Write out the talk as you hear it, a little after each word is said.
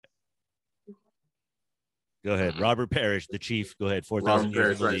Go ahead. Robert Parrish, the Chief. Go ahead. 4,000 Robert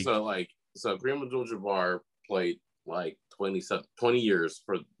years in Parrish, the right? league. So Kareem Abdul-Jabbar played like 20 years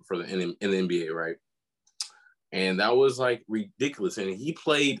for the NBA, right? And that was like ridiculous. And he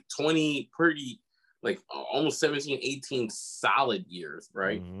played 20 pretty like almost 17, 18 solid years,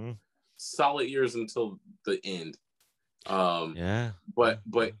 right? Mm-hmm. Solid years until the end. Yeah. But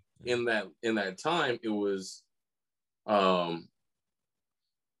in that time, it was the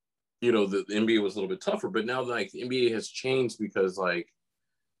NBA was a little bit tougher. But now like the NBA has changed because like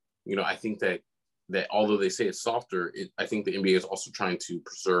I think that although they say it's softer, I think the NBA is also trying to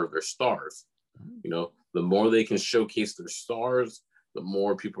preserve their stars. The more they can showcase their stars, the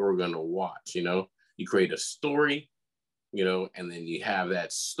more people are going to watch. You create a story, and then you have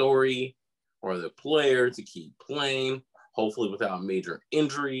that story or the player to keep playing, hopefully without major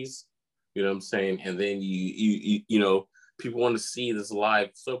injuries. You know what I'm saying? And then people want to see this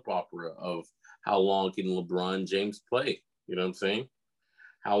live soap opera of how long can LeBron James play? You know what I'm saying?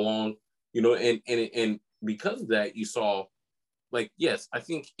 How long, and because of that, you saw, like, yes, I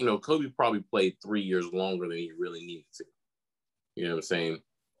think, Kobe probably played 3 years longer than he really needed to. You know what I'm saying?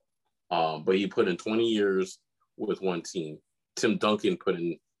 But he put in 20 years with one team. Tim Duncan put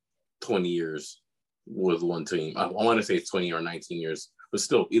in 20 years with one team. I want to say it's 20 or 19 years, but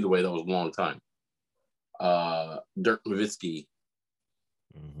still, either way, that was a long time. Dirk Nowitzki,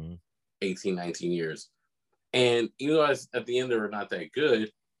 18, 19 years. And at the end, they were not that good.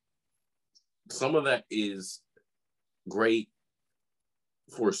 Some of that is great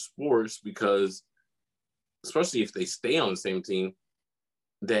for sports because, especially if they stay on the same team,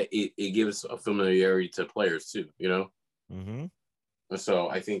 that it gives a familiarity to players too, Mm-hmm. So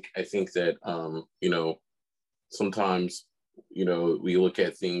I think that sometimes we look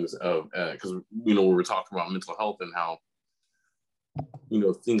at things of because we were talking about mental health and how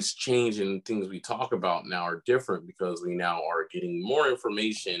things change and things we talk about now are different because we now are getting more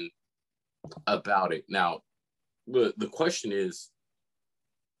information about it. Now, the question is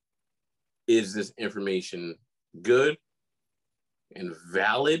this information good and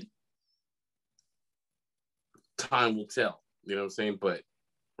valid? Time will tell. You know what I'm saying? But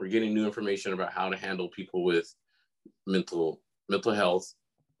we're getting new information about how to handle people with mental health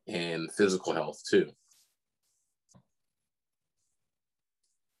and physical health too.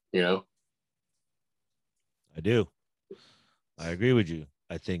 I do. I agree with you.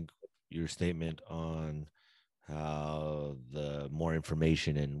 I think your statement on how the more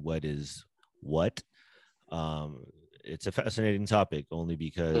information and what is what, it's a fascinating topic only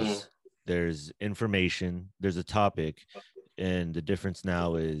because there's information, there's a topic, and the difference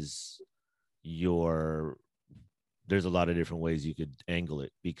now is there's a lot of different ways you could angle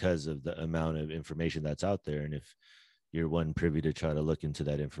it because of the amount of information that's out there. And if you're one privy to try to look into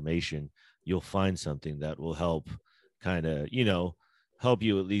that information, you'll find something that will help kind of, help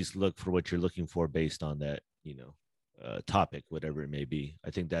you at least look for what you're looking for based on that, topic, whatever it may be.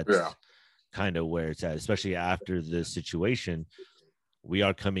 I think that's kind of where it's at, especially after this situation. We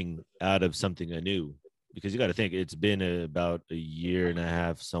are coming out of something anew because you got to think it's been about a year and a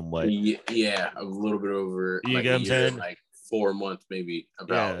half, somewhat. Yeah, a little bit over You like get a what I'm year, saying? like 4 months, maybe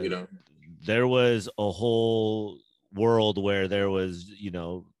about. There was a whole world where there was,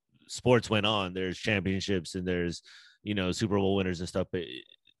 sports went on. There's championships and there's, Super Bowl winners and stuff. But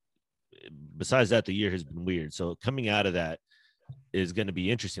besides that, the year has been weird. So coming out of that is going to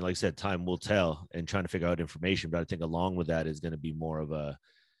be interesting. Like I said, time will tell and trying to figure out information. But I think along with that is going to be more of a,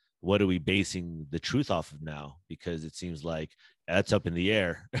 what are we basing the truth off of now? Because it seems like that's up in the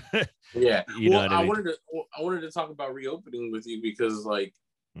air. Yeah. Know what I mean? I wanted to talk about reopening with you because, like,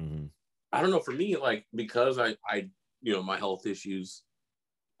 I don't know, for me, like, because I my health issues,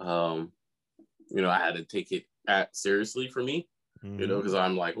 I had to take it seriously for me, because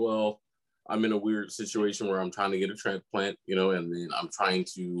I'm like, well, I'm in a weird situation where I'm trying to get a transplant, and then I'm trying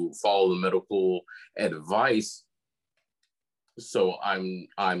to follow the medical advice. So I'm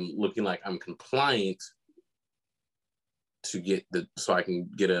looking like I'm compliant to get so I can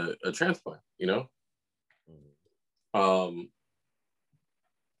get a transplant,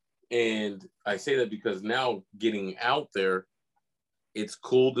 and I say that because now getting out there, it's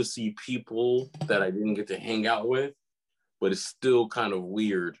cool to see people that I didn't get to hang out with, but it's still kind of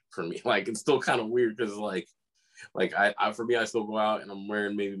weird for me. Like, it's still kind of weird because like I for me, I still go out and I'm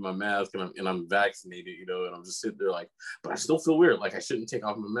wearing maybe my mask and I'm vaccinated, and I'm just sitting there like, but I still feel weird. Like I shouldn't take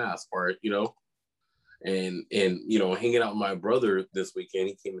off my mask or, and hanging out with my brother this weekend.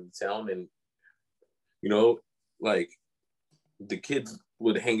 He came into town and, like the kids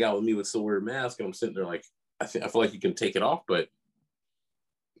would hang out with me with still wear a mask, and I'm sitting there like, I feel like you can take it off, but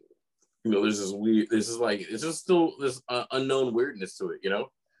there's this weird, this is like, it's just still this unknown weirdness to it,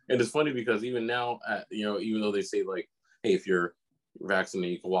 And it's funny because even now, even though they say like, hey, if you're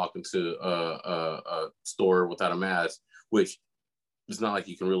vaccinated, you can walk into a store without a mask, which it's not like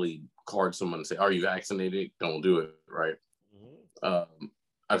you can really card someone and say, are you vaccinated? Don't do it, right? Mm-hmm.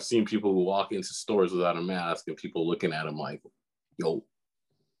 I've seen people who walk into stores without a mask and people looking at them like, yo,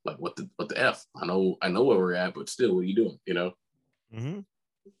 like what the F? I know where we're at, but still, what are you doing? Mm-hmm.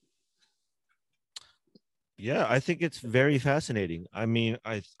 Yeah, I think it's very fascinating. I mean,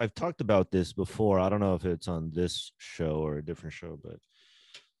 I've talked about this before. I don't know if it's on this show or a different show, but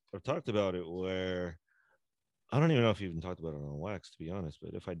I've talked about it where I don't even know if you even talked about it on Wax, to be honest.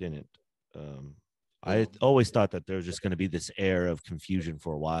 But if I didn't, I always thought that there was just going to be this air of confusion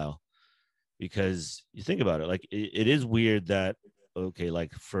for a while, because you think about it, like it is weird that, okay,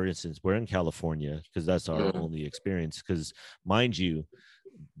 like for instance, we're in California because that's our only experience. Because mind you,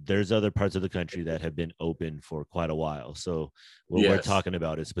 there's other parts of the country that have been open for quite a while. So what we're talking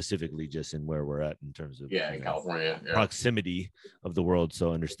about is specifically just in where we're at in terms of in California, proximity of the world.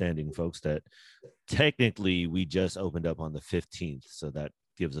 So understanding, folks, that technically we just opened up on the 15th. So that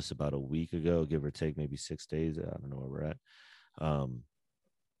gives us about a week ago, give or take, maybe 6 days. I don't know where we're at.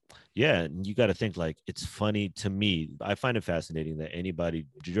 Yeah, and you got to think, like, it's funny to me. I find it fascinating that anybody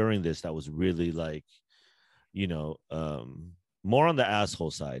during this that was really like, more on the asshole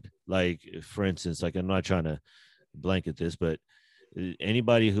side. Like, for instance, like, I'm not trying to blanket this, but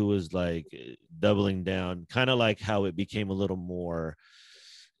anybody who was like doubling down, kind of like how it became a little more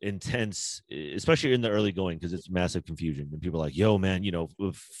intense, especially in the early going, because it's massive confusion. And people are like, yo, man,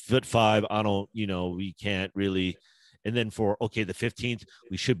 foot 5, I don't, we can't really. And then for, okay, the 15th,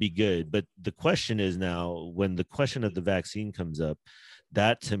 we should be good. But the question is now, when the question of the vaccine comes up,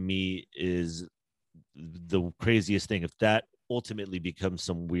 that to me is the craziest thing. If that ultimately becomes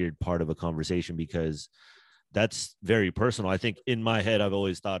some weird part of a conversation, because that's very personal. I think in my head, I've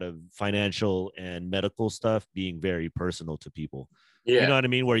always thought of financial and medical stuff being very personal to people. Yeah. You know what I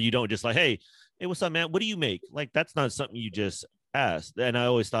mean? Where you don't just like, hey, what's up, man? What do you make? Like, that's not something you just ask. And I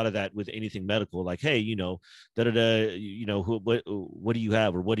always thought of that with anything medical, like, hey, what do you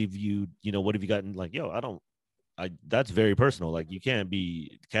have? Or what have you gotten? Like, yo, that's very personal. Like, you can't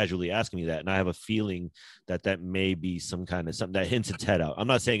be casually asking me that. And I have a feeling that may be some kind of something that hints its head out. I'm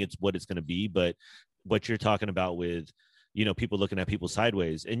not saying it's what it's going to be, but what you're talking about with, people looking at people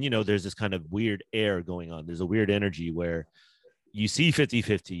sideways, and, there's this kind of weird air going on. There's a weird energy where you see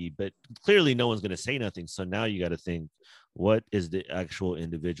 50-50, but clearly no one's going to say nothing. So now you got to think, what is the actual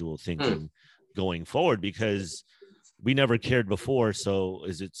individual thinking going forward? Because we never cared before. So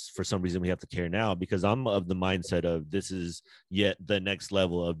is it for some reason we have to care now? Because I'm of the mindset of, this is yet the next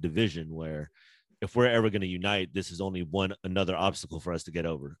level of division, where if we're ever going to unite, this is only another obstacle for us to get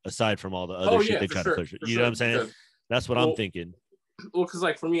over, aside from all the other shit they try to push. You know what I'm saying? Because, that's what I'm thinking. Well, because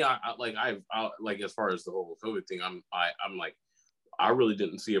like for me, I like, as far as the whole COVID thing, I'm like, I really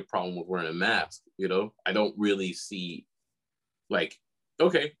didn't see a problem with wearing a mask. I don't really see, like,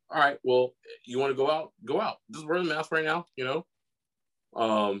 okay, all right, well, you want to go out, just wear the mask right now.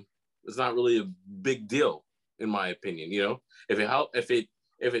 It's not really a big deal in my opinion.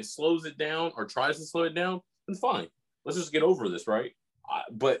 If it slows it down or tries to slow it down, then fine, let's just get over this, right?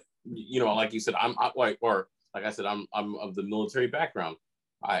 But like you said, I'm of the military background.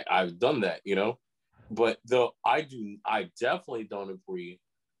 I've done that, but though I definitely don't agree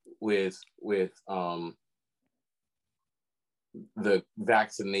with the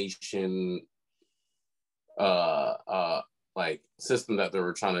vaccination like system that they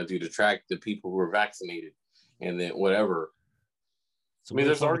were trying to do to track the people who were vaccinated, and then whatever. I mean,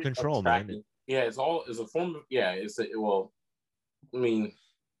 there's already control, man. Yeah, it's a form of, yeah. I mean,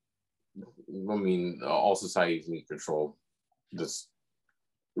 all societies need control. This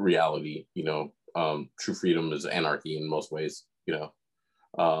reality, true freedom is anarchy in most ways, because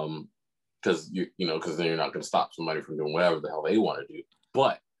because then you're not going to stop somebody from doing whatever the hell they want to do.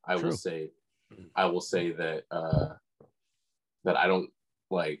 But I will say that that I don't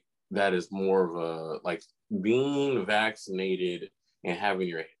like, that is more of a, like, being vaccinated and having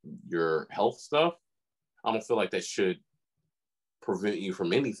your health stuff. I don't feel like that should prevent you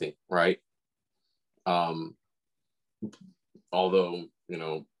from anything, right? Although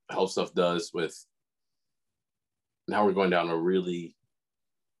health stuff does. With now we're going down a really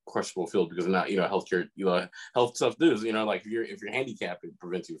questionable field, because now healthcare, health stuff does, like if you're handicapped, it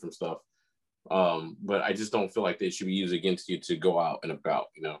prevents you from stuff. But I just don't feel like they should be used against you to go out and about,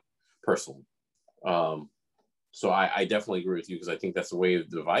 personally. So I definitely agree with you, because I think that's a way of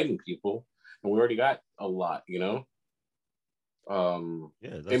dividing people, and we already got a lot, Yeah,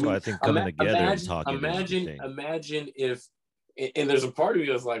 I that's why mean, I think coming together and talking is the thing. imagine if, and there's a part of me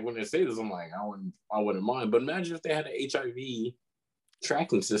that's like, when they say this, I'm like, I wouldn't mind. But imagine if they had an HIV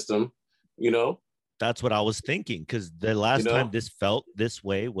tracking system, you know, That's what I was thinking, because the you last time know, this felt this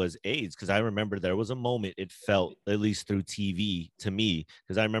way was AIDS. Because I remember there was a moment it felt, at least through TV to me,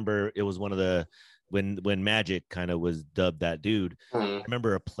 because I remember it was one of the when Magic kind of was dubbed that dude. I Mhm.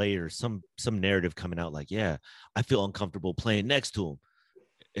 remember a player, some narrative coming out like, yeah, I feel uncomfortable playing next to him.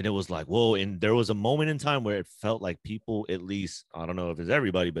 And it was like, whoa. And there was a moment in time where it felt like people, at least, I don't know if it's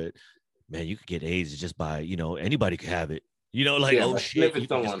everybody, but man, you could get AIDS just by, anybody could have it. Like, Yeah, oh like shit, sniffing you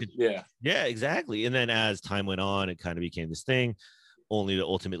could just someone. Yeah. yeah, exactly. And then as time went on, it kind of became this thing, only to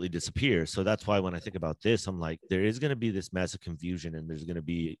ultimately disappear. So that's why when I think about this, I'm like, there is going to be this massive confusion, and there's going to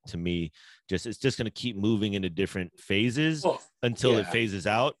be, to me, it's just going to keep moving into different phases Well, until it yeah. phases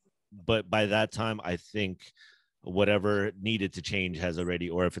out. But by that time, I think whatever needed to change has already,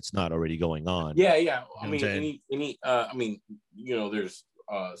 or if it's not already going on. Yeah, yeah. You I know what I'm mean, saying? I mean, there's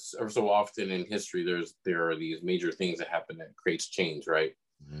ever so often in history, there are these major things that happen that creates change, right?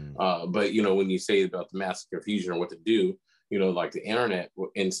 Mm. But when you say about the massive confusion or what to do, like the internet,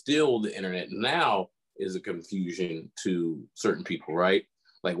 and still the internet now is a confusion to certain people, right?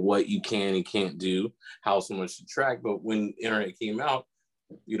 Like what you can and can't do, how so much to track. But when the internet came out,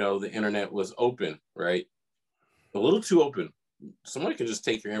 the internet was open, right? A little too open. Somebody can just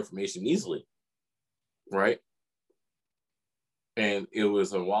take your information easily, right? And it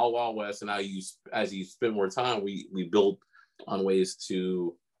was a wild, wild west. And now as you spend more time, we build on ways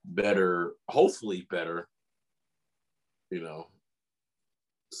to better, hopefully better. You know,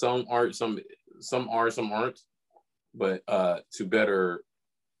 some are, some are, some aren't, but to better,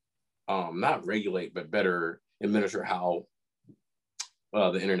 not regulate, but better administer how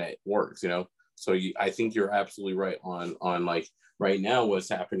the internet works. So I think you're absolutely right on like right now. What's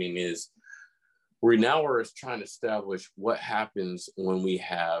happening is we're trying to establish what happens when we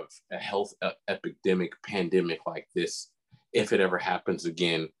have a health epidemic, pandemic like this. If it ever happens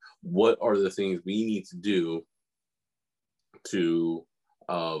again, what are the things we need to do to,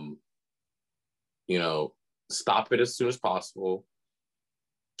 um, stop it as soon as possible,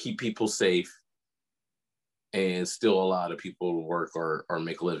 keep people safe, and still allow the people to work or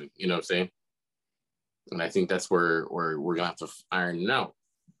make a living. You know what I'm saying? And I think that's where we're gonna have to iron it out.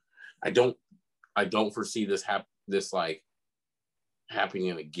 I don't I don't foresee this like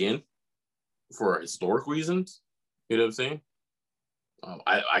happening again for historic reasons. You know what I'm saying?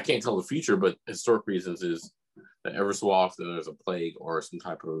 I can't tell the future, but historic reasons is that ever so often there's a plague or some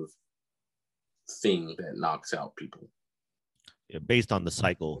type of thing that knocks out people. Yeah, based on the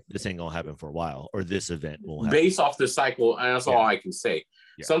cycle, this ain't gonna happen for a while, or this event won't happen. Based off the cycle, and that's all Yeah, I can say.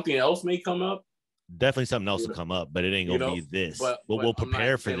 yeah. Something else may come up, Definitely something else you will know, come up, but it ain't gonna be this. But but we'll I'm not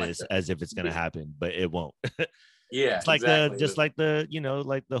prepare for saying like this that. as if it's gonna Yeah, happen, but it won't. yeah, It's like the exactly. just like the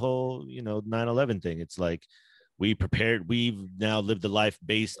like the whole 9/11 thing. It's like we prepared. We've now lived a life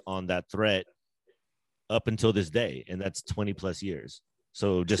based on that threat up until this day, and that's 20 plus years.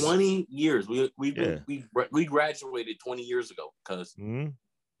 So just 20 years. yeah, We graduated 20 years ago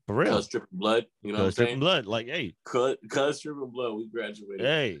for real, cause Tripping Blood. You know what I'm because dripping saying? blood. Like, hey, Cause Tripping Blood. We graduated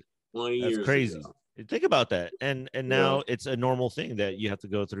hey, 20 that's years ago. crazy. Think about that. And You know? now it's a normal thing that you have to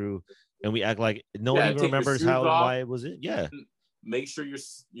go through, and we act like no one Yeah, even take your remembers shoes how and off. why it was it. Yeah, Make sure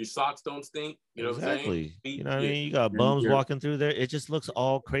your socks don't stink. You know what I'm saying? exactly. Feet, You know what I yeah, mean? You got bums your walking through there. It just looks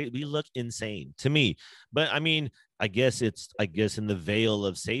all crazy. We look insane to me. But I mean, I guess in the veil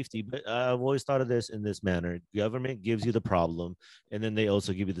of safety, but I've always thought of this in this manner. Government gives you the problem, and then they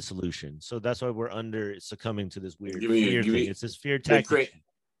also give you the solution. So that's why we're under succumbing to this weird fear give thing. me It's this fear they tactic.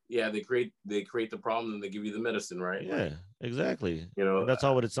 create they create the problem and they give you the medicine, right? Yeah, Like, exactly. you And know, that's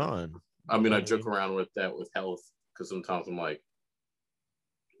all what it's on. I You mean, know I what I joke mean? around with that with health because sometimes I'm like,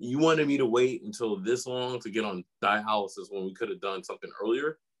 you wanted me to wait until this long to get on dialysis when we could have done something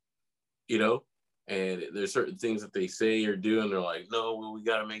earlier, you know? And there's certain things that they say or do, and they're like, no, well, we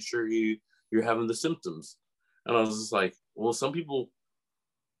got to make sure you're having the symptoms. And I was just like, well, some people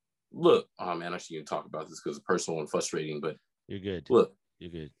look. Oh man, I shouldn't even talk about this because it's personal and frustrating. But You're good. look, You're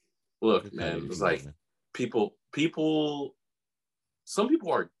good. You look, can cut it man, if it's you want, like man. people. Some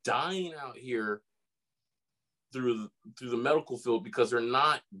people are dying out here through the medical field because they're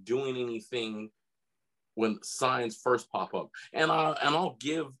not doing anything when signs first pop up. And I'll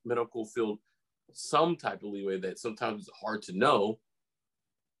give medical field some type of leeway that sometimes it's hard to know,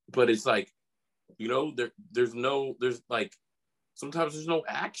 but it's like, there's like sometimes there's no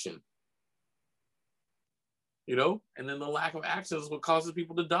action, and then the lack of action is what causes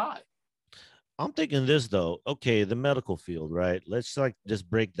people to die. I'm thinking this though. Okay, the medical field, right? Let's like just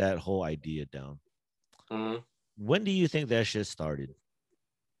break that whole idea down. Mhm. When do you think that shit started?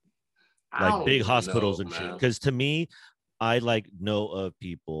 I Like don't big even hospitals know, and shit. man. Because to me, I like know of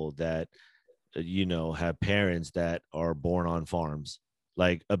people that have parents that are born on farms,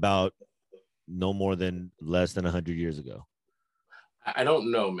 like about no more than less than 100 years ago. I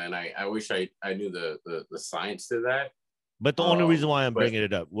don't know, man. I wish I knew the science to that. But the only reason why I'm But bringing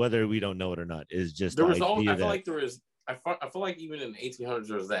it up, whether we don't know it or not, is just the there was all idea I feel that like there was I feel like even in the 1800s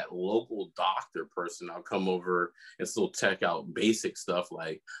there was that local doctor person that'll come over and still check out basic stuff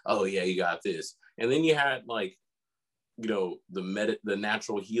like, oh yeah, you got this. And then you had like, the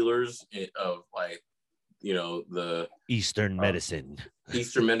natural healers of like, the Eastern uh, medicine,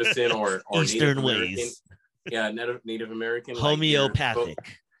 Eastern medicine or Native Eastern American. ways, Yeah, Native American, like here, homeopathic,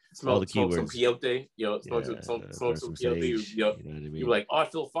 all the smoke some keywords. peyote, Yeah, smoke burn some some peyote. sage. You know what I You're mean? like, oh, I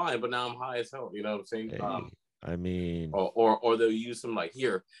feel fine, but now I'm high as hell. You know what I'm saying? Hey, I mean, Or they'll use some like,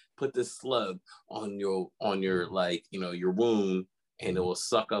 here, put this slug on your like, your wound, and it mhm. will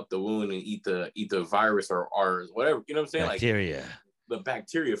suck up the wound and eat the virus or whatever. You know what I'm saying? Like Bacteria. the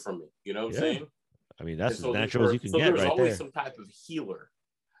bacteria from it. You know what I'm Yeah, saying? I mean And that's as so natural as you can there get was right always there. some type of healer,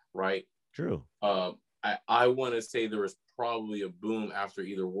 right? True. I want to say there was probably a boom after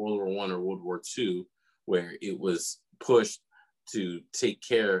either World War One or World War Two, where it was pushed to take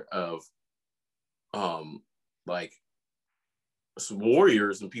care of like some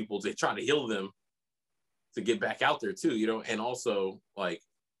warriors and people to try to heal them to get back out there too, and also like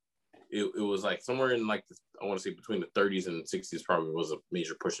it was like somewhere in like I want to say between the 30s and 60s probably was a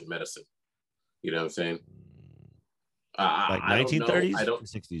major push in medicine. You know what I'm saying? Like I don't know. I 1930s, don't.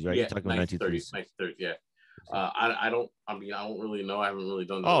 60s, right? You're Yeah, talking about 1930s, 1930s. 1930s. Yeah. I don't. I mean, I don't really know. I haven't really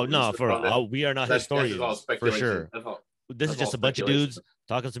done the Oh no, research on it. we are not That's just all historians for speculation. sure. This is That's all just a bunch of speculation. dudes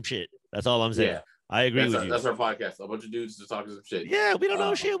talking some shit. That's all I'm saying. Yeah, I agree with you. that's our podcast. A bunch of dudes just talking some shit. Yeah, we don't know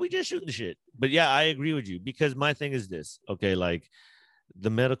Um, shit. We just shooting the shit. But yeah, I agree with you because my thing is this. Okay, like the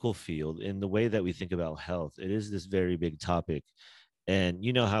medical field in the way that we think about health, it is this very big topic. And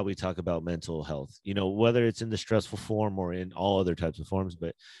you know how we talk about mental health, whether it's in the stressful form or in all other types of forms,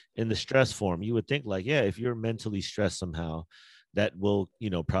 but in the stress form, you would think like, yeah, if you're mentally stressed somehow, that will,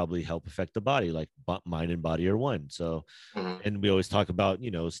 probably help affect the body, like mind and body are one. So, mhm. and we always talk about,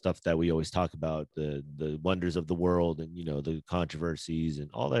 stuff that we always talk about, the wonders of the world and, the controversies and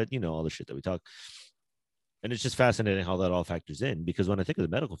all that, all the shit that we talk. And it's just fascinating how that all factors in because when I think of the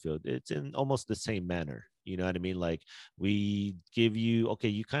medical field, it's in almost the same manner. You know what I mean? Like we give you, okay,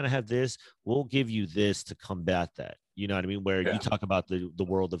 you kind of have this, we'll give you this to combat that. You know what I mean? Where you Yeah, talk about the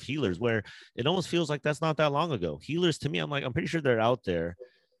world of healers, where it almost feels like that's not that long ago. Healers to me, I'm like, I'm pretty sure they're out there.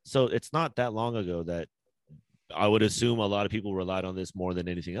 So it's not that long ago that I would assume a lot of people relied on this more than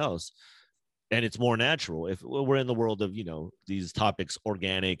anything else. And it's more natural if we're in the world of these topics,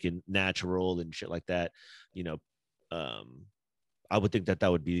 organic and natural and shit like that. you know um I would think that that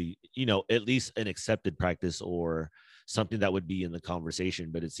would be at least an accepted practice or something that would be in the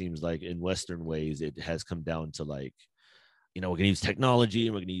conversation. But it seems like in Western ways it has come down to like, we're going to use technology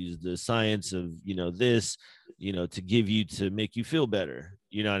and we're going to use the science of this to give you to make you feel better.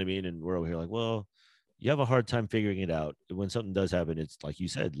 You know what I mean? And we're over here like, well, you have a hard time figuring it out. When something does happen, it's like you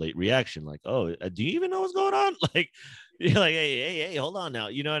said, late reaction. Like, oh, do you even know what's going on? Like, you're like, hey, hold on now.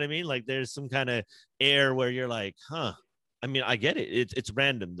 You know what I mean? Like, there's some kind of air where you're like, huh. I mean, I get it. It's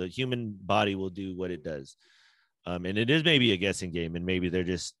random. The human body will do what it does. And it is maybe a guessing game, and maybe they're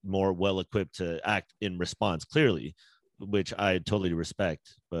just more well equipped to act in response clearly, which I totally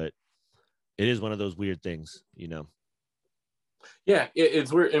respect. But it is one of those weird things. yeah.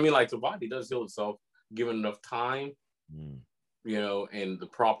 It's weird. I mean, like the body does heal itself given enough time, Mm. and the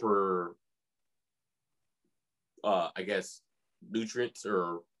proper, I guess, nutrients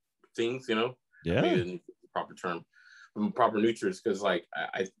or things. Yeah. Maybe the proper term, proper nutrients, because like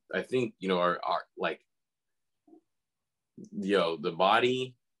I think our like the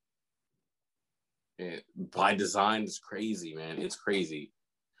body by design is crazy, man. It's crazy.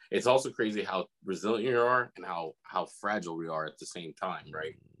 It's also crazy how resilient you are and how fragile we are at the same time,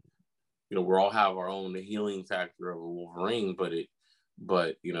 right? We all have our own healing factor of a Wolverine,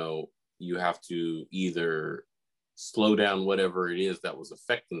 but you have to either slow down whatever it is that was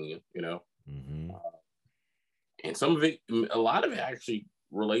affecting you. Mm-hmm. And some of it, a lot of it actually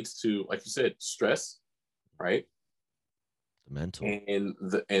relates to, like you said, stress, right? The mental.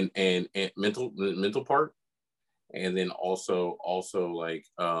 And and mental part, and then also like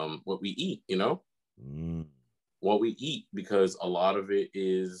what we eat, Mm. what we eat, because a lot of it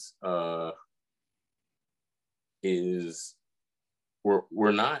is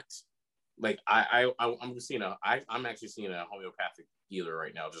we're not like I'm actually seeing a homeopathic healer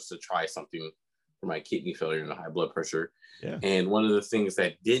right now just to try something for my kidney failure and high blood pressure. Yeah. And one of the things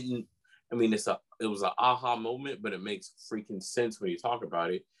that didn't, I mean, it was an aha moment, but it makes freaking sense when you talk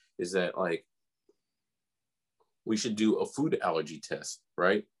about it, is that like we should do a food allergy test,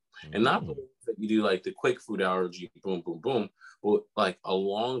 right? And not the ones that you do like the quick food allergy, boom, boom, boom, but like a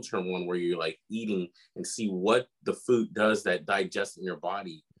long-term one where you're like eating and see what the food does that digests in your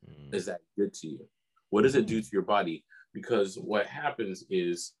body. Is that good to you? What does it do to your body? Because what happens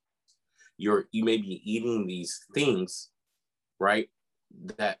is you may be eating these things, right,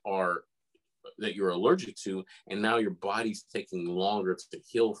 that you're allergic to, and now your body's taking longer to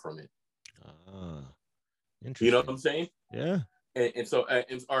heal from it. Interesting. You know what I'm saying? Yeah. And so,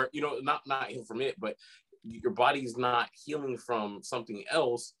 or you know, not heal from it, but your body's not healing from something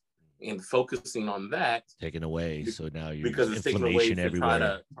else and focusing on that, taken away. So now you're because it's taken away to try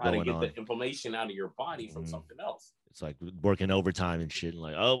to get on. the inflammation out of your body from something else. It's like working overtime and shit. And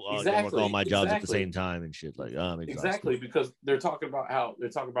like, exactly. I work all my jobs at the same time and shit. Like, I'm exhausted. Exactly, because they're talking about how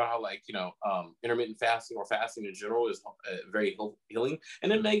like, you know, intermittent fasting or fasting in general is very healing,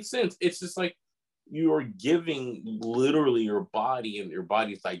 and it makes sense. It's just like you are giving literally your body and your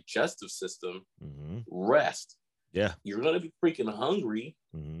body's digestive system rest. Yeah, you're gonna be freaking hungry,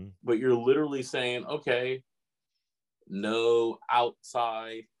 but you're literally saying, okay, no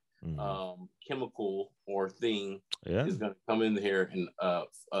outside chemical or thing is gonna come in here and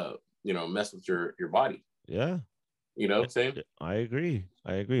you know, mess with your body. Yeah, you know what I'm saying? I agree.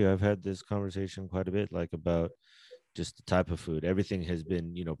 I've had this conversation quite a bit, like about just the type of food. Everything has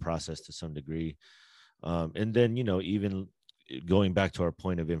been, you know, processed to some degree. And then, you know, even going back to our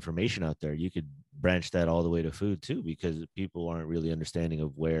point of information out there, you could branch that all the way to food too, because people aren't really understanding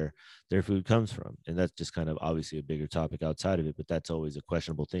of where their food comes from. And that's just kind of obviously a bigger topic outside of it, but that's always a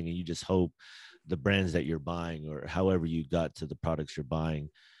questionable thing. And you just hope the brands that you're buying, or however you got to the products you're buying,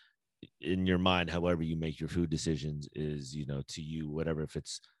 in your mind, however you make your food decisions, is, you know, to you, whatever, if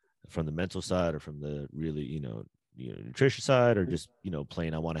it's from the mental side or from the really, you know, nutrition side, or just, you know,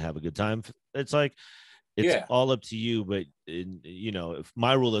 plain I want to have a good time. It's like, it's all up to you. But you know, if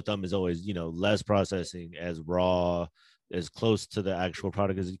my rule of thumb is always, you know, less processing, as raw, as close to the actual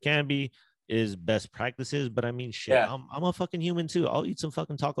product as it can be, is best practices. But I mean, shit, I'm a fucking human too. I'll eat some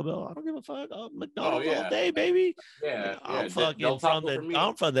fucking Taco Bell. I don't give a fuck. McDonald's all day, baby. I'm fucking from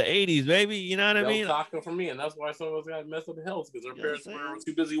the 80s, baby. You know what I mean? Taco for me, and that's why some of us got messed up health, because our parents were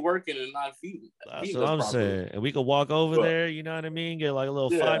too busy working and not feeding. That's what I'm saying. And we could walk over there. You know what I mean? Get like a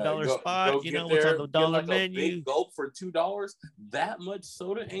little $5 spot. You know what's on the dollar like menu? A big gulp for $2. That much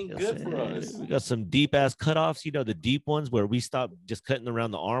soda ain't good for us. We got some deep ass cutoffs. You know, the deep ones where we stopped just cutting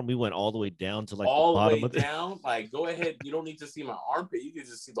around the arm. We went all the way down to like all the bottom of it down. Like, go ahead, you don't need to see my armpit, you can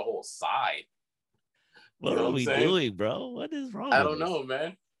just see the whole side. What are we doing, bro? What is wrong? I don't know,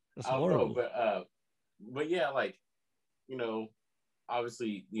 man. That's horrible. But yeah, like, you know,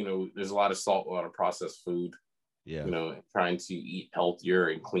 obviously, you know, there's a lot of salt, a lot of processed food. Yeah, you know, trying to eat healthier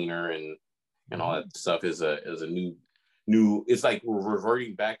and cleaner and all that stuff is a new. It's like we're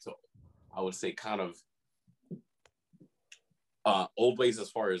reverting back to, I would say, kind of old ways as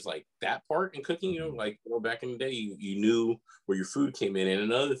far as like that part in cooking. You know, like, you know, back in the day, you knew where your food came in. And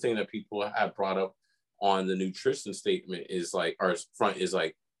another thing that people have brought up on the nutrition statement is like, or front is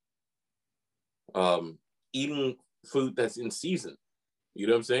like, eating food that's in season. You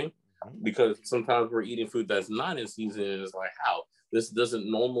know what I'm saying? Because sometimes we're eating food that's not in season, and it's like, how this doesn't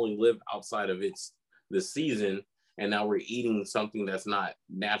normally live outside of the season, and now we're eating something that's not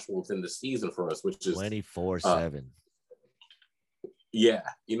natural within the season for us, which is 24/7. Yeah,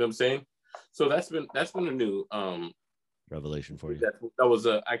 you know what I'm saying? So that's been a new revelation for you. That was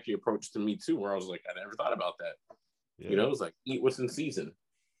actually approach to me too, where I was like, I never thought about that. Yeah. You know, it's like, eat what's in season,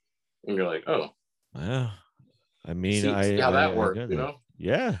 and you're like, oh, yeah. I mean, see how that works, you know?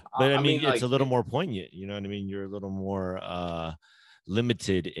 Yeah, but I mean, it's like, a little more poignant. You know what I mean? You're a little more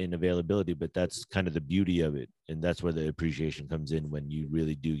limited in availability, but that's kind of the beauty of it, and that's where the appreciation comes in, when you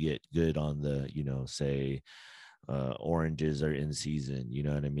really do get good on the, you know, say oranges are in season, you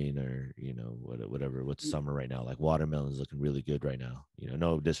know what I mean, or, you know, whatever. What's summer right now? Like watermelon's looking really good right now. You know,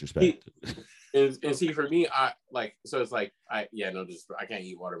 no disrespect. And see, for me, I like, so it's like, I can't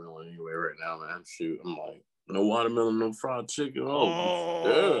eat watermelon anyway right now, man. Shoot, I'm like, no watermelon, no fried chicken.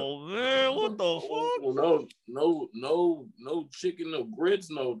 Oh man, what the fuck? No chicken, no grits,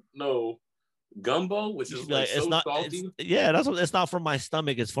 no gumbo, which is like, it's so not salty. That's what, it's not for my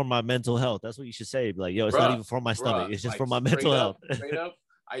stomach, it's for my mental health. That's what you should say. Like, yo, it's not even for my stomach, it's just like, for my mental health. Straight up,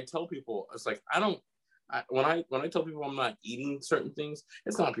 I tell people, it's like, I don't when I tell people I'm not eating certain things,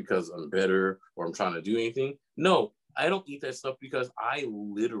 it's not because I'm better or I'm trying to do anything. No, I don't eat that stuff because I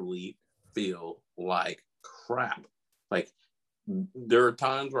literally feel like crap. Like there are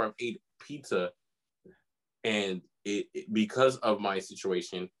times where I've ate pizza and it because of my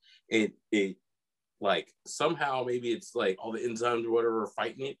situation, it like somehow maybe it's like all the enzymes or whatever are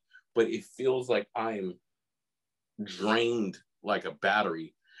fighting it, but it feels like I'm drained like a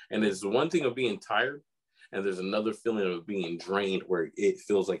battery. And there's one thing of being tired, and there's another feeling of being drained where it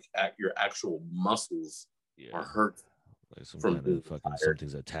feels like your actual muscles are hurt like some from kind being of fucking tired.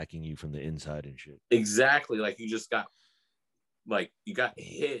 something's attacking you from the inside and shit. Exactly, like you got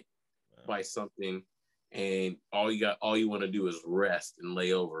hit by something, and all you want to do is rest and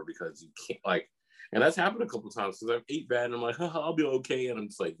lay over because you can't like. And that's happened a couple of times because I've ate bad and I'm like, I'll be okay, and I'm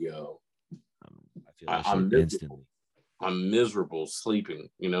just like, yo, I feel that I'm shit miserable. instantly. I'm miserable sleeping.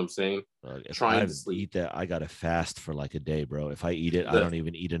 You know what I'm saying? If Trying I to sleep. eat that, I gotta fast for like a day, bro. If I eat it, I don't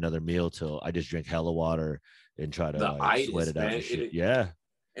even eat another meal till I just drink hella water and try to The like itis, sweat it out man. and shit. Yeah.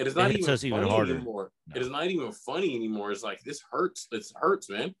 It is not It hits even us even funny harder. anymore. No. It is not even funny anymore. It's like this hurts. It hurts,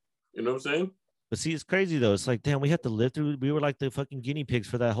 man. You know what I'm saying? But see, it's crazy though. It's like, damn, we have to live through. We were like the fucking guinea pigs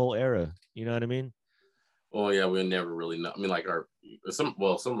for that whole era. You know what I mean? Oh yeah, we never really know. I mean, like some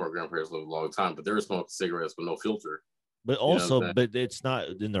of our grandparents lived a long time, but they were smoking cigarettes with no filter. But also, but it's not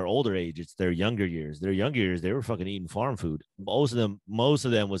in their older age; it's their younger years. Their younger years, they were fucking eating farm food. Most of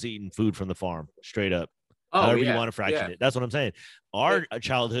them was eating food from the farm, straight up. Oh, however yeah, you want to fraction yeah. it. That's what I'm saying. Our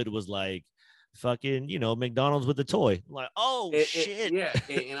childhood was like fucking, McDonald's with the toy. Like, oh shit. Yeah,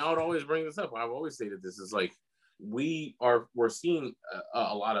 and I would always bring this up. I've always stated this is like we're seeing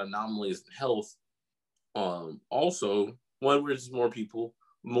a lot of anomalies in health. Also, one where there's more people,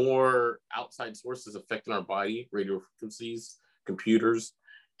 more outside sources affecting our body, radio frequencies, computers,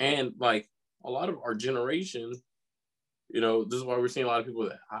 and like a lot of our generation. This is why we're seeing a lot of people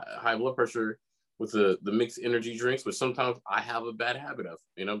with high blood pressure with the mixed energy drinks, which sometimes I have a bad habit of.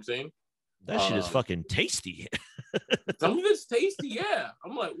 You know what I'm saying? That shit is fucking tasty. Some of it's tasty, yeah.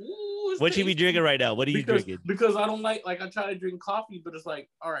 I'm like, ooh, what you be drinking right now? What are you drinking? Because I don't like I try to drink coffee, but it's like,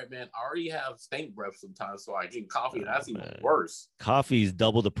 all right, man, I already have stank breath sometimes, so I drink coffee, and that's even worse. Coffee's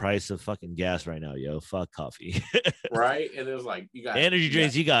double the price of fucking gas right now, yo. Fuck coffee. Right? And there's like, you got energy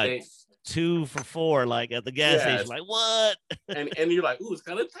drinks, you got 2 for $4, like at the gas station. Like, what? and you're like, ooh, it's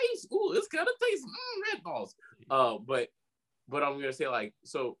gonna taste. Ooh, it's gonna taste Red Balls. But I'm gonna say, like,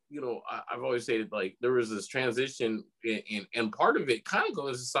 so I've always said like there was this transition, and part of it kind of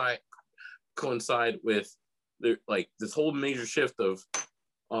coincide with like this whole major shift of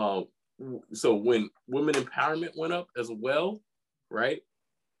so when women empowerment went up as well, right?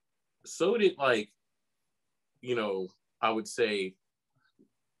 So did like, I would say,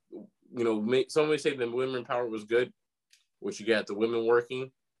 some may say that women empowerment was good, which you got the women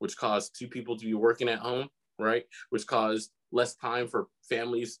working, which caused 2 people to be working at home, right? Which caused less time for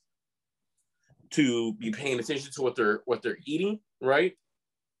families to be paying attention to what they're eating, right?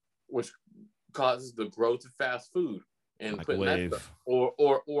 Which causes the growth of fast food and putting that stuff,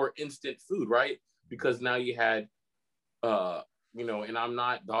 or instant food, right? Because now you had and I'm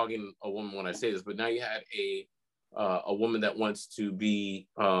not dogging a woman when I say this, but now you had a woman that wants to be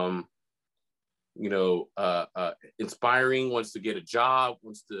inspiring, wants to get a job,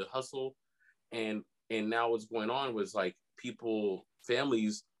 wants to hustle, and now what's going on was like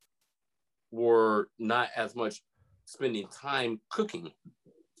families were not as much spending time cooking,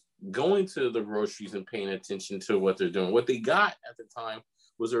 going to the groceries and paying attention to what they're doing. What they got at the time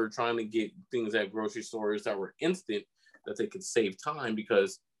was they were trying to get things at grocery stores that were instant, that they could save time,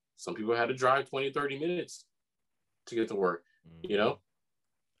 because some people had to drive 20, 30 minutes to get to work, It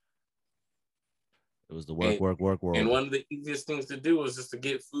was the work world. And one of the easiest things to do was just to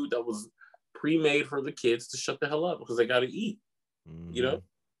get food that was pre-made for the kids to shut the hell up because they got to eat,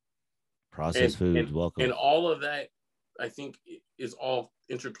 Processed foods, welcome. And all of that, I think, is all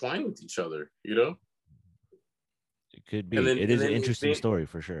intertwined with each other, It could be. It is an interesting story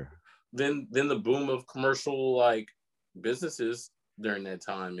for sure. Then the boom of commercial like businesses during that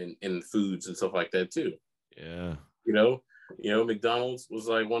time and foods and stuff like that too. Yeah. McDonald's was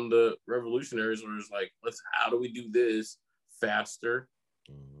like one of the revolutionaries where it's like, how do we do this faster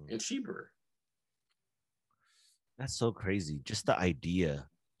and cheaper? That's so crazy. Just the idea,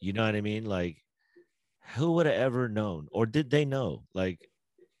 you know what I mean? Like, who would have ever known, or did they know? Like,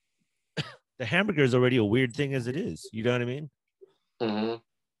 the hamburger is already a weird thing as it is. You know what I mean? Mm-hmm.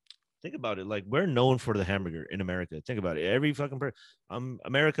 Think about it. Like, we're known for the hamburger in America. Think about it. Every fucking person,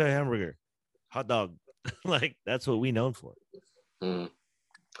 America hamburger, hot dog. Like, that's what we known for. Mm.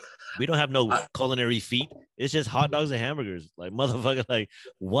 We don't have no I, culinary feat. It's just hot dogs and hamburgers. Like motherfucker, like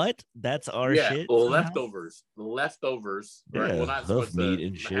what? That's our yeah, shit. Somehow? leftovers, right? Yeah, Well, not so much hoof meat the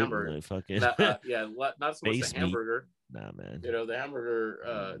and shit. hamburger, Like fucking not not so much the face meat. hamburger. Nah, man. You know, the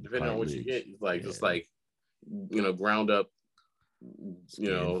hamburger, depending on what you Cartilage. get, is like Yeah. just like ground up.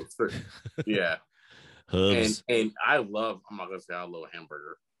 Skin. Yeah. Hooves. And I'm not gonna say I love a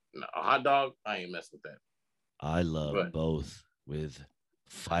hamburger. No, a hot dog, I ain't mess with that. I love But both with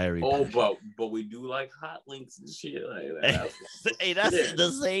fiery. but we do like hot links and shit like that. Hey, that's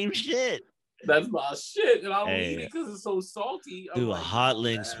the same shit. That's my shit, and I don't Hey, eat it because it's so salty. dude, like, hot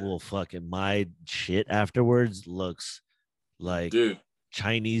links will fucking my shit afterwards looks like dude.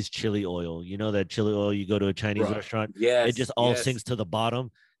 Chinese chili oil. You know that chili oil you go to a Chinese restaurant? Yes, it just all sinks to the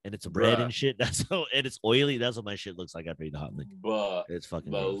bottom and it's red and shit. That's how, and it's oily. That's what my shit looks like after eating the hot link. But it's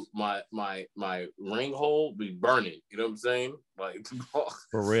fucking gross. my ring hole be burning. You know what I'm saying? Like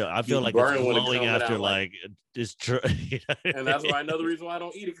for real, I feel like it's glowing after like it's true. And that's why another reason why I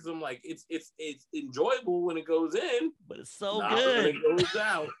don't eat it, because I'm like it's enjoyable when it goes in, but it's so good when it goes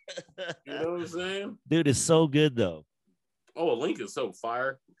out. You know what I'm saying? Dude, it's so good though. Oh, a link is so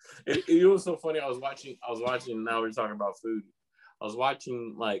fire. It was so funny. I was watching. Now we're talking about food. I was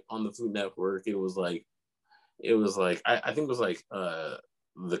watching like on the Food Network. It was like I think it was like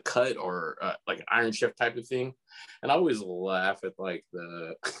The Cut or like an Iron Chef type of thing. And I always laugh at like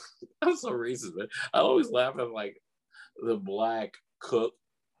the I'm so racist, man. I always laugh at like the black cook,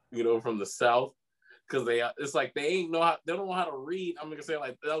 from the South, because it's like they don't know how to read. I'm gonna say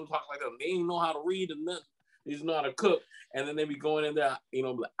like they don't talk like that. They ain't know how to read and nothing. They just know how to cook, and then they be going in there.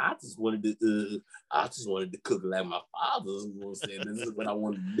 Like, I just wanted to cook like my father's. This is what I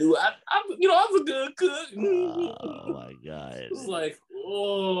wanted to do. I'm a good cook. Oh my god! It's like,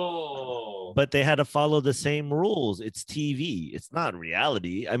 oh. But they had to follow the same rules. It's TV. It's not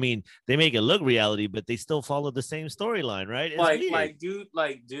reality. I mean, they make it look reality, but they still follow the same storyline, right? It's dude.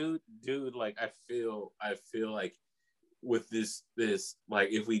 Like, I feel like with this like,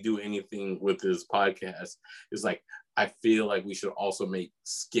 if we do anything with this podcast, it's like I feel like we should also make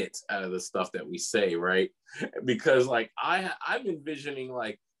skits out of the stuff that we say, right? Because like I'm envisioning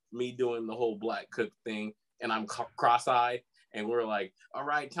like me doing the whole black cook thing, and I'm cross-eyed, and we're like, all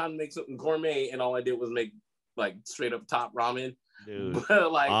right, time to make something gourmet, and all I did was make like straight up top ramen. Dude,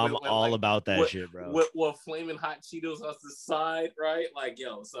 but like I'm all about that shit, bro. With flaming hot Cheetos off the side, right? Like,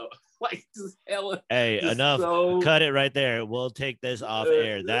 yo, so like just hella. Hey, just enough. Cut it right there. We'll take this off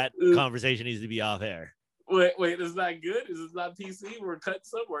air. That conversation needs to be off air. Wait, is that good? Is this not PC? We're cut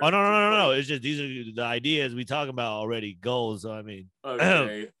somewhere. Oh no. It's just these are the ideas we talk about already. Goals. So I mean.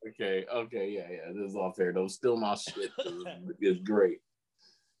 Okay. Yeah. This is all fair. Though, still my shit is great.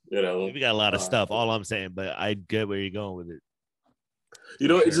 We got a lot of stuff. All I'm saying, but I get where you're going with it.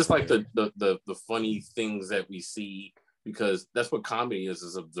 It's just like the funny things that we see, because that's what comedy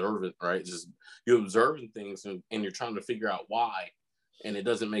is observant, right? It's just you're observing things and you're trying to figure out why, and it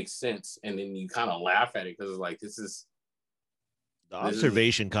doesn't make sense, and then you kind of laugh at it because it's like the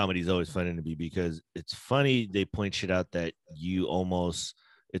observation comedy is always funny to me, because it's funny. They point shit out that you almost.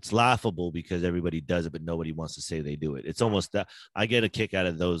 It's laughable because everybody does it, but nobody wants to say they do it. It's almost that I get a kick out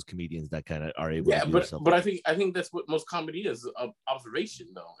of those comedians that kind of are able to do something. But I think that's what most comedy is, observation,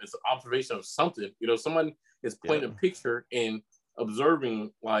 though. It's an observation of something. Someone is pointing a picture and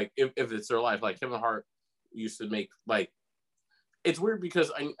observing, like, if it's their life. Like Kevin Hart used to make, like, it's weird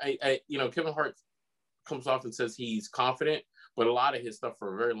because I Kevin Hart comes off and says he's confident, but a lot of his stuff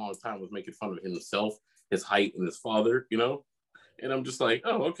for a very long time was making fun of himself, his height, and his father, And I'm just like,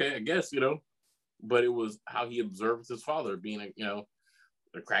 oh, okay, I guess, but it was how he observed his father being a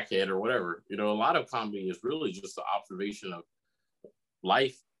crackhead or whatever. A lot of comedy is really just the observation of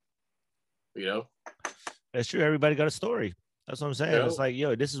life, That's true. Everybody got a story. That's what I'm saying. It's like,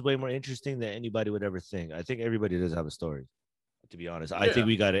 yo, this is way more interesting than anybody would ever think. I think everybody does have a story, to be honest. I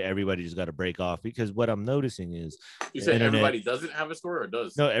think everybody just got to break off, because what I'm noticing is you said everybody doesn't have a story, or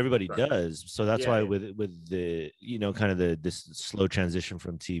does? No, everybody does. So that's why with the kind of this slow transition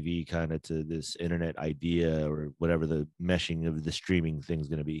from TV kind of to this internet idea, or whatever the meshing of the streaming thing is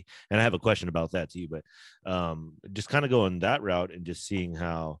going to be. And I have a question about that too, but just kind of going that route and just seeing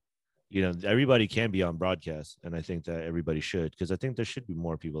how everybody can be on broadcast, and I think that everybody should, because I think there should be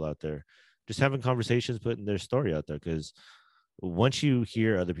more people out there just having conversations, putting their story out there, because once you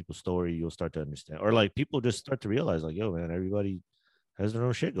hear other people's story, you'll start to understand, or like people just start to realize, like, yo, man, everybody has their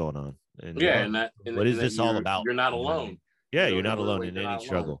own shit going on. And what is this all about? You're not alone. Yeah, you're not alone in any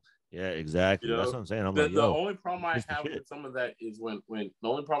struggle. Yeah, exactly. That's what I'm saying. The only problem I have with some of that is when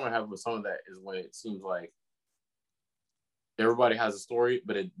it seems like everybody has a story,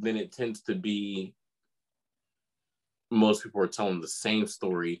 but then it tends to be most people are telling the same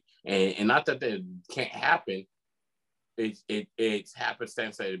story, and not that that can't happen. It's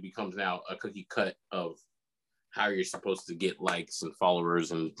happenstance that it becomes now a cookie cut of how you're supposed to get likes and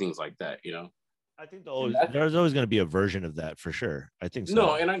followers and things like that, you know. I think there's always going to be a version of that for sure. I think so.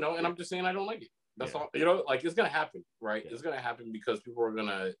 No, and I know, and I'm just saying I don't like it. That's all. You know, like it's gonna happen, right? It's gonna happen because people are going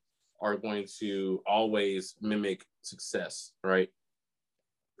to always mimic success, right?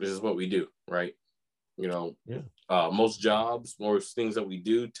 This is what we do, right? You know, most jobs, most things that we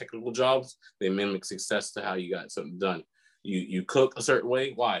do, technical jobs, they mimic success to how you got something done. You cook a certain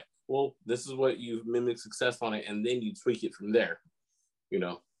way. Why? Well, this is what you mimic success on it, and then you tweak it from there. You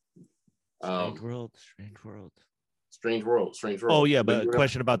know. Strange world. Strange world. Oh yeah, but a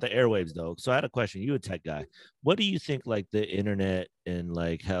question about the airwaves though. So I had a question. You a tech guy. What do you think like the internet and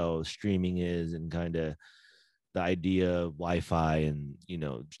like how streaming is and kind of the idea of Wi-Fi and you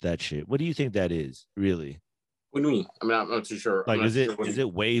know that shit? What do you think that is really? What do you mean? I mean, I'm not too sure. Like, is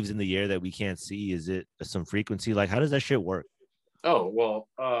it waves in the air that we can't see? Is it some frequency? Like, how does that shit work? Oh well,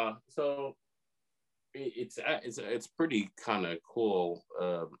 so it's pretty kind of cool.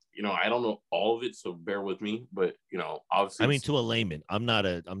 You know, I don't know all of it, so bear with me. But you know, obviously, I mean, to a layman, I'm not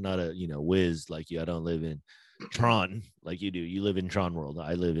a you know whiz like you. I don't live in Tron like you do. You live in Tron world.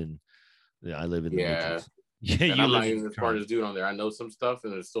 I live in the Matrix. Yeah, and I'm not even the smartest dude on there. I know some stuff,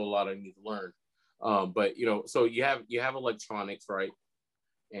 and there's still a lot I need to learn. But you know, so you have electronics, right?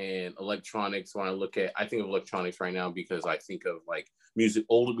 And electronics. When I think of electronics right now because I think of like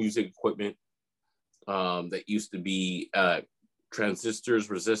older music equipment that used to be transistors,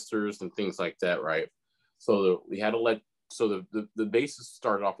 resistors, and things like that, right? So we had the basis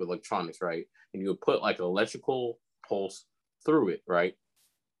started off with electronics, right? And you would put like an electrical pulse through it, right?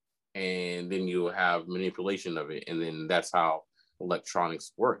 And then you have manipulation of it, and then that's how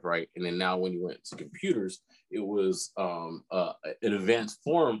electronics work, right? And then now when you went to computers, it was an advanced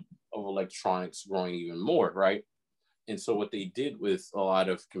form of electronics growing even more, right? And so what they did with a lot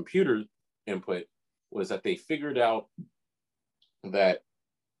of computer input was that they figured out that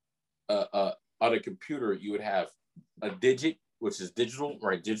on a computer you would have a digit, which is digital,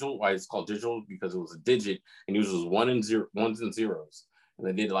 right? Digital. Why it's called digital? Because it was a digit and it uses ones and zeros. And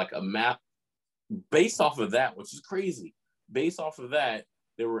they did like a map based off of that, which is crazy. Based off of that,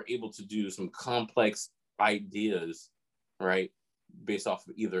 they were able to do some complex ideas, right? Based off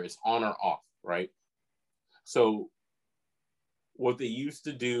of either it's on or off, right? So what they used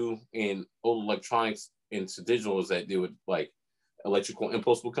to do in old electronics into digital is that they would like electrical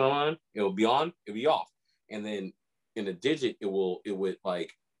impulse will come on, it will be on, it'll be off. And then in a digit, it would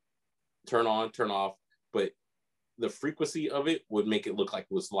like turn on, turn off, but the frequency of it would make it look like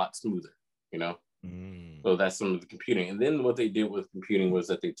it was a lot smoother, you know? So that's some of the computing. And then what they did with computing was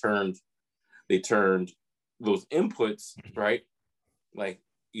that they turned those inputs, right? Like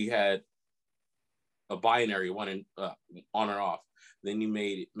you had a binary one and on or off. Then you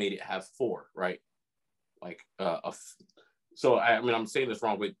made it have 4, right? Like so I mean I'm saying this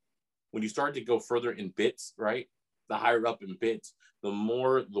wrong, but when you start to go further in bits, right? The higher up in bits, the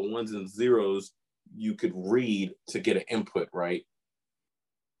more the ones and zeros you could read to get an input, right?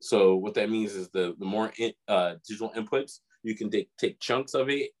 So what that means is the more digital inputs, you can take chunks of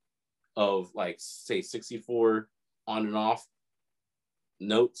it, of like say 64 on and off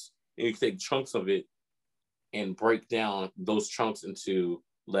notes, and you can take chunks of it and break down those chunks into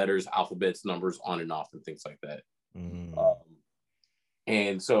letters, alphabets, numbers, on and off, and things like that.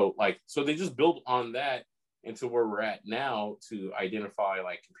 And so they just build on that into where we're at now to identify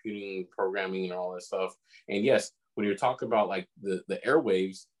like computing, programming, and all that stuff. And yes, when you're talking about like the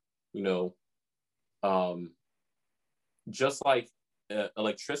airwaves, you know, just like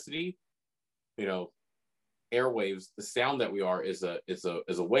electricity, you know, airwaves, the sound that we are is a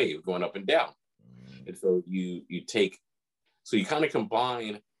wave going up and down. And so you kind of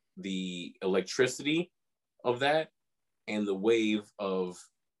combine the electricity of that and the wave of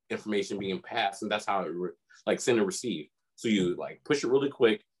information being passed, and that's how it like send and receive. So you like push it really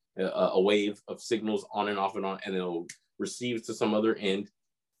quick, a wave of signals on and off and on, and it'll receive to some other end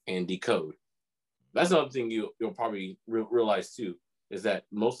and decode. That's another thing you'll probably realize too, is that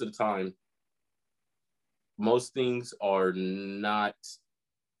most of the time, most things are not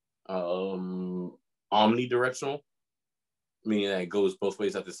omnidirectional, meaning that it goes both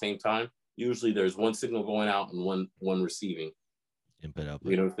ways at the same time. Usually there's one signal going out and one receiving. Input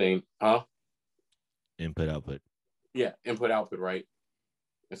output. You know what I'm saying? Huh? Input output. Yeah, input output, right?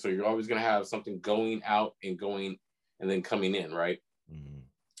 And so you're always going to have something going out and going and then coming in, right?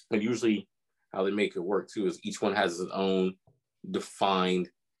 And usually how they make it work too is each one has its own defined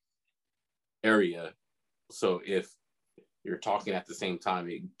area. So if you're talking at the same time,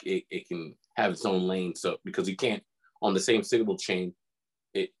 it can have its own lane. So because you can't on the same signal chain,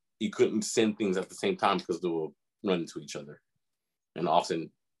 you couldn't send things at the same time because they will run into each other, and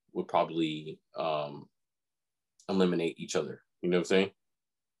often would probably eliminate each other. You know what I'm saying?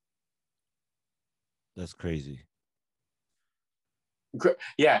 That's crazy.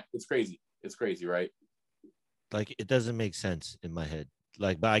 Yeah, it's crazy. It's crazy, right? Like it doesn't make sense in my head.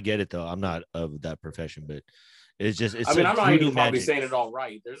 Like, but I get it though. I'm not of that profession, but it's just it's I mean, some I'm not voodoo even probably magic. saying it all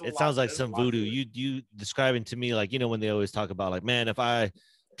right. There's a It lot. sounds like There's a some lot voodoo. to it. You describing to me like, you know, when they always talk about like, man, if I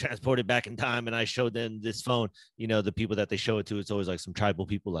transported back in time and I showed them this phone, you know, the people that they show it to, it's always like some tribal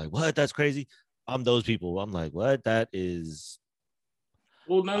people like, what? That's crazy. I'm those people. I'm like, what? That is.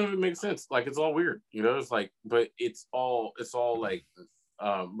 Well, none of it makes sense. Like it's all weird, you know. It's like, but it's all like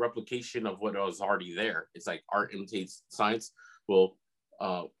replication of what was already there. It's like art imitates science. Well,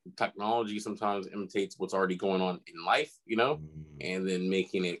 technology sometimes imitates what's already going on in life, you know, and then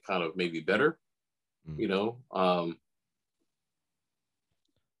making it kind of maybe better, you know.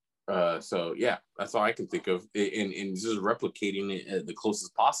 So yeah, that's all I can think of, and just replicating it at the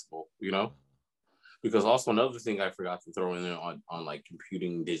closest possible, you know. Because also another thing I forgot to throw in there on like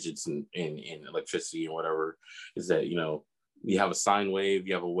computing digits and electricity and whatever is that, you know, you have a sine wave,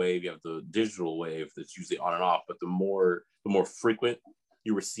 you have a wave, you have the digital wave that's usually on and off, but the more frequent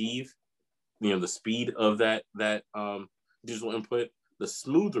you receive, you know, the speed of that digital input, the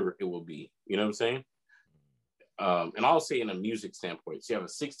smoother it will be. You know what I'm saying? And I'll say in a music standpoint, so you have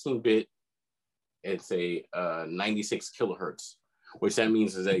a 16-bit, it's a 96 kilohertz, which that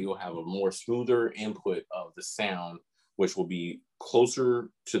means is that you'll have a more smoother input of the sound, which will be closer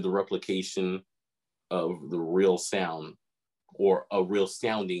to the replication of the real sound or a real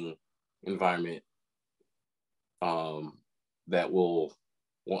sounding environment, that won't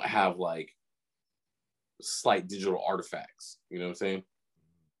have like slight digital artifacts. You know what I'm saying?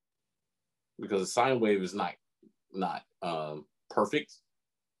 Because a sine wave is not perfect.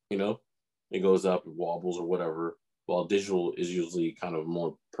 You know, it goes up, it wobbles or whatever. While digital is usually kind of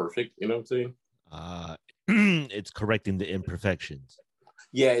more perfect. You know what I'm saying? It's correcting the imperfections.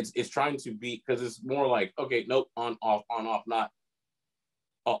 Yeah, it's trying to be, because it's more like, okay, nope, on off, not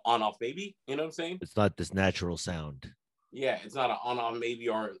on off, maybe. You know what I'm saying? It's not this natural sound. Yeah, it's not an on off maybe,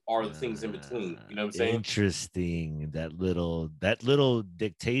 or the things in between. You know what I'm saying? Interesting. That little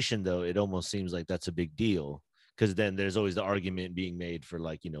dictation though, it almost seems like that's a big deal. Because then there's always the argument being made for,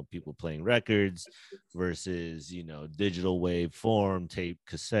 like, you know, people playing records versus, you know, digital wave form, tape,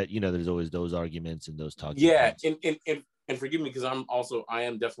 cassette. You know, there's always those arguments and those talking points. And forgive me, because I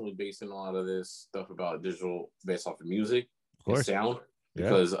am definitely basing a lot of this stuff about digital based off of music and sound.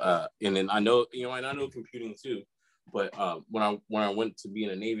 Because and then I know, you know, and I know computing too. But when I went to be in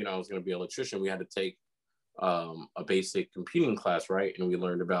the Navy and I was going to be an electrician, we had to take a basic computing class, right? And we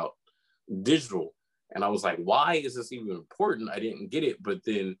learned about digital. And I was like, why is this even important? I didn't get it. But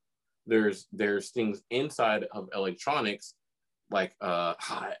then there's things inside of electronics, like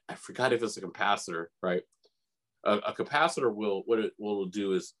I forgot if it's a capacitor, right? A capacitor what it will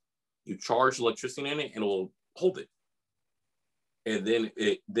do is you charge electricity in it and it will hold it. And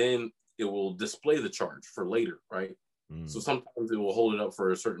then it will display the charge for later, right? So sometimes it will hold it up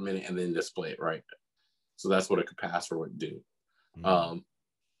for a certain minute and then display it, right? So that's what a capacitor would do.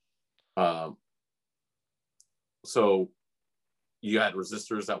 So you had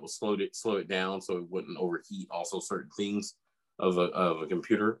resistors that will slow it down so it wouldn't overheat. Also, certain things of a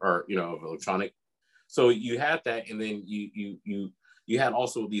computer, or, you know, of electronic. So you had that, and then you had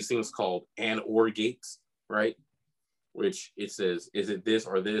also these things called and/or gates, right? Which it says, is it this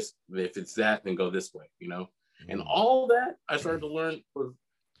or this? If it's that, then go this way, you know? And all that I started to learn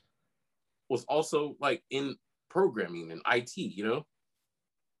was also like in programming and IT, you know?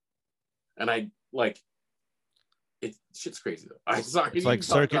 And I like, shit's crazy though. I'm sorry. It's like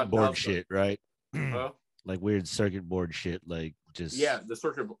circuit board shit, right? Like weird circuit board shit, like just the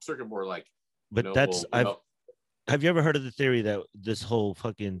circuit board, like. But you know, have you ever heard of the theory that this whole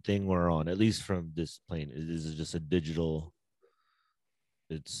fucking thing we're on, at least from this plane, is just a digital?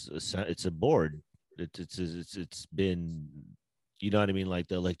 It's a board. It's been, you know what I mean? Like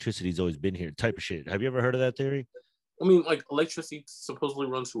the electricity's always been here, type of shit. Have you ever heard of that theory? I mean, like electricity supposedly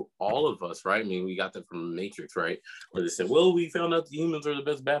runs through all of us, right? I mean, we got that from Matrix, right? Where they said, well, we found out the humans are the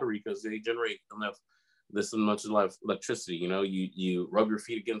best battery because they generate enough this much electricity. You know, you rub your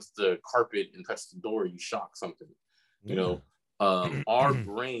feet against the carpet and touch the door, you shock something. You know, our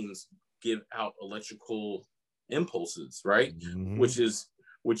brains give out electrical impulses, right? Which is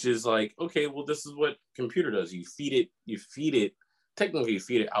which is like, okay, well, this is what computer does. You feed it, technically you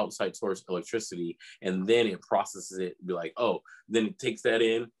feed it outside source electricity, and then it processes it, be like, oh, then it takes that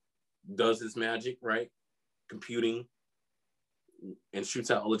in, does its magic, right? Computing, and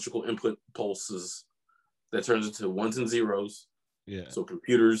shoots out electrical input pulses that turns into ones and zeros. Yeah. So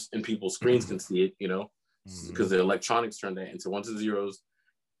computers and people's screens can see it, because Mm-hmm. the electronics turn that into ones and zeros,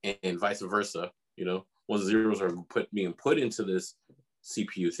 and vice versa. Ones and zeros are being put into this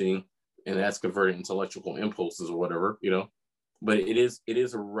CPU thing, and that's converted into electrical impulses or whatever. But it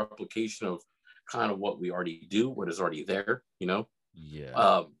is a replication of kind of what we already do, what is already there.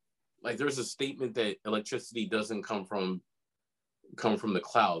 Yeah. Like there's a statement that electricity doesn't come from the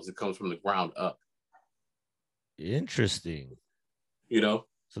clouds; it comes from the ground up. Interesting. You know,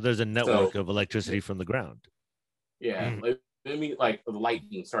 So there's a so network of electricity from the ground. yeah, like like the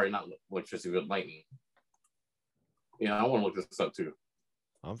lightning. Sorry, not electricity, but lightning. Yeah, I want to look this up too.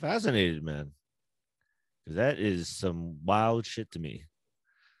 I'm fascinated, man. Because that is some wild shit to me.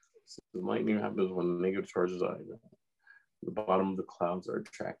 So the lightning happens when negative charges are the bottom of the clouds are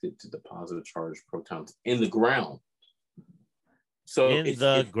attracted to the positive charged protons in the ground. So In it's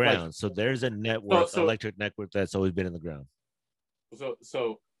the it's like ground. So there's a network, so electric network that's always been in the ground.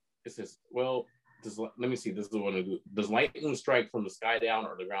 so it says, well, let me see. This is what I do. Does lightning strike from the sky down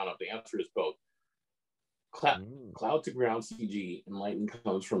or the ground up? The answer is both. Cloud to ground CG, and lightning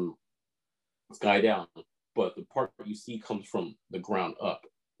comes from sky down, but the part you see comes from the ground up.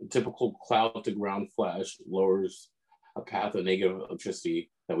 The typical cloud to ground flash lowers a path of negative electricity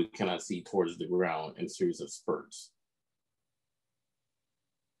that we cannot see towards the ground in a series of spurts.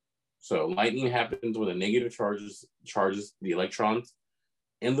 So lightning happens when the negative charges the electrons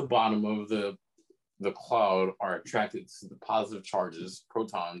in the bottom of the cloud are attracted to the positive charges,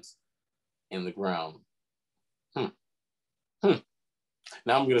 protons, in the ground.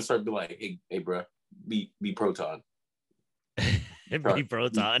 Now I'm gonna start be like, hey, bro, be proton. Be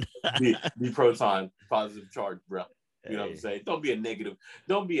proton. be proton, positive charge, bro. You know what I'm saying? Don't be a negative.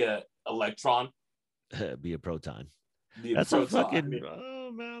 Don't be a electron. Be a proton. Be a That's proton. a fucking.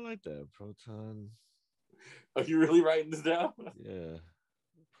 Oh man, I like that proton. Are you really writing this down? Yeah,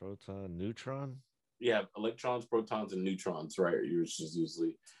 proton, neutron. Yeah, electrons, protons, and neutrons. Right? You're just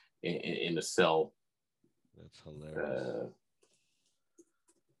usually in a cell. That's hilarious.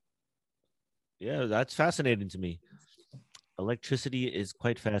 Yeah, that's fascinating to me. Electricity is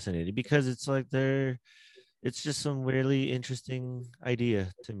quite fascinating because it's like it's just some really interesting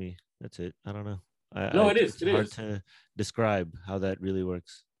idea to me. That's it. I don't know. No, it is. It's It hard is. to describe how that really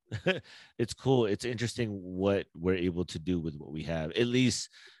works. It's cool. It's interesting what we're able to do with what we have, at least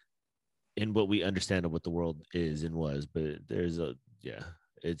in what we understand of what the world is and was. But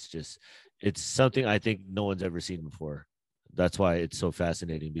it's something I think no one's ever seen before. That's why it's so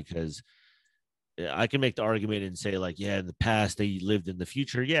fascinating because I can make the argument and say, like, yeah, in the past they lived in the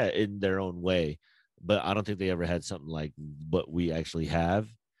future, yeah, in their own way, but I don't think they ever had something like what we actually have.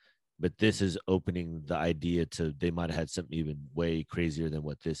 But this is opening the idea to they might have had something even way crazier than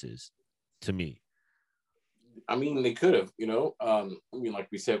what this is to me. I mean, they could have, like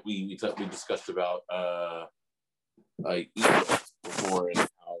we said, we discussed about like Egypt before, and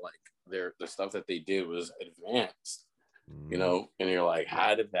how like the stuff that they did was advanced, and you're like,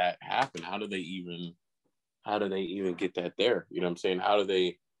 how did that happen? How do they even get that there? You know what I'm saying? How do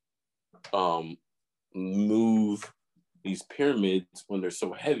they move these pyramids when they're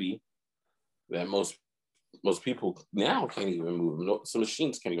so heavy that most people now can't even move them? No, some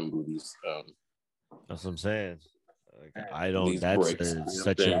machines can't even move these. That's what I'm saying. Like, I don't. These That's bricks.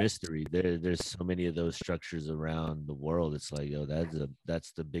 such a mystery. There's so many of those structures around the world. It's like, yo,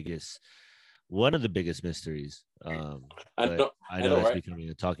 that's the biggest, one of the biggest mysteries. But I know that's right? becoming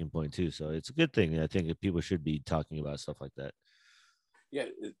a talking point too. So it's a good thing. I think that people should be talking about stuff like that. Yeah,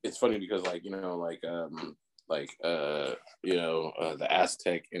 it's funny because the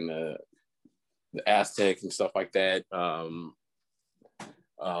Aztec and the Aztec and stuff like that.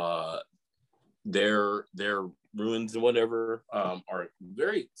 Their ruins and whatever are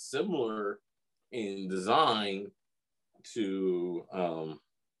very similar in design to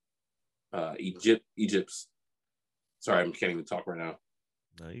Egypt's. Sorry, I can't even talk right now.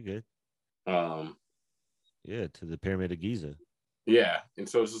 No, you good. Yeah, to the Pyramid of Giza. Yeah, and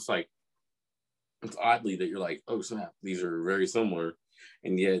so it's just like, it's oddly that you're like, oh snap, these are very similar,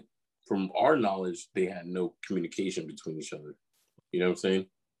 and yet from our knowledge, they had no communication between each other. You know what I'm saying?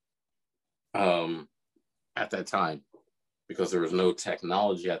 At that time, because there was no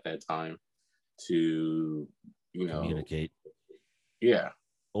technology at that time to, communicate. Yeah.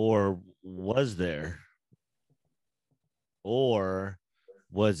 Or was there? Or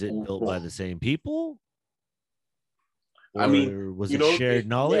Was it built by the same people? I mean, Or was it shared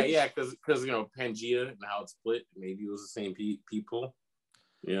knowledge? Yeah, because Pangea and how it's split, maybe it was the same people.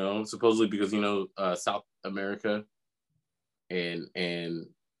 Supposedly because South America and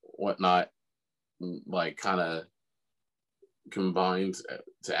whatnot, like kind of combined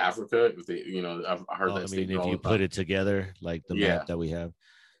to Africa. If they, I've heard that. I mean, if you put it together, like the map that we have.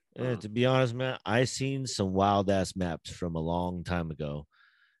 To be honest, man, I seen some wild ass maps from a long time ago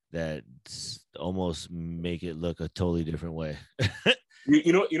that almost make it look a totally different way.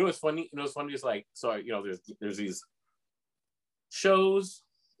 What's funny? What's funny is like, so there's these shows,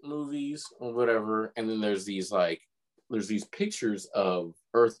 movies, or whatever, and then there's these pictures of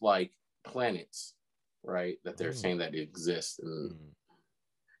Earth-like planets, right? That they're saying that exist,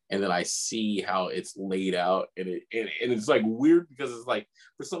 and then I see how it's laid out, and it's like weird because it's like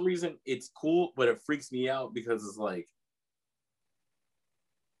for some reason it's cool, but it freaks me out because it's like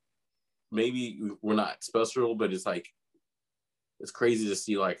maybe we're not special, but it's like it's crazy to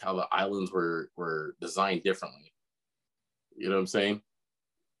see like how the islands were designed differently. You know what I'm saying?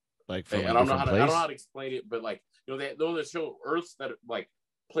 Like from I don't know how to explain it, but like they show Earths that are, like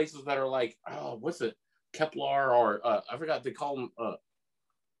places that are like what's it, Kepler, or I forgot they call them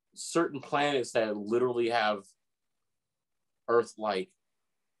certain planets that literally have Earth-like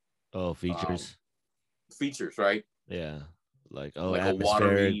features, right? Yeah. Like like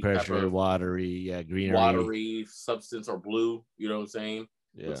atmospheric pressure, watery, greenery, watery substance, or blue. You know what I'm saying?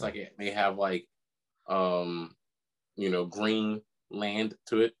 Yeah. Looks like it may have like green land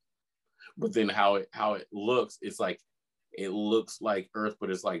to it. But then how it looks, it's like it looks like Earth, but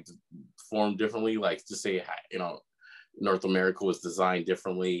it's like formed differently. Like to say, North America was designed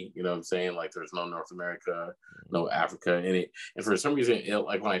differently. You know what I'm saying? Like there's no North America, no Africa in it. And for some reason,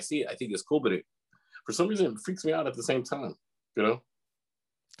 like when I see it, I think it's cool, but for some reason it freaks me out at the same time.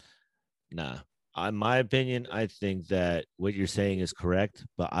 Nah. In my opinion, I think that what you're saying is correct,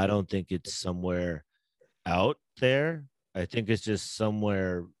 but I don't think it's somewhere out there. I think it's just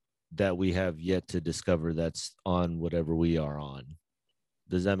somewhere that we have yet to discover that's on whatever we are on.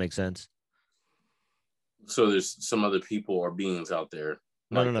 Does that make sense? So there's some other people or beings out there.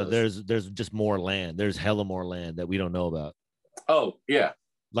 No. There's just more land. There's hella more land that we don't know about. Oh yeah.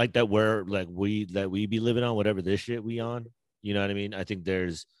 Like that we be living on, whatever this shit we on. You know what I mean? I think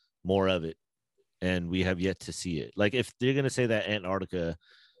there's more of it, and we have yet to see it. Like if they're gonna say that Antarctica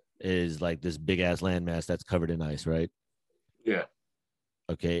is like this big ass landmass that's covered in ice, right? Yeah.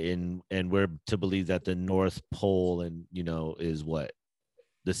 Okay, and we're to believe that the North Pole is what?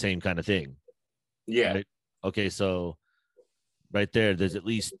 The same kind of thing. Yeah. Right? Okay, so right there's at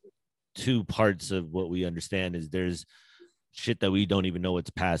least two parts of what we understand is there's shit that we don't even know what's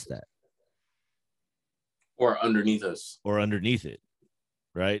past that. Or underneath us. Or underneath it.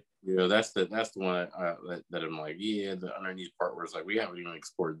 Right? Yeah, that's the one that I'm like, yeah, the underneath part where it's like we haven't even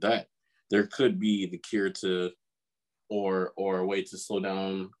explored that. There could be the cure to or a way to slow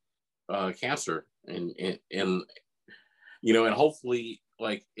down cancer and and hopefully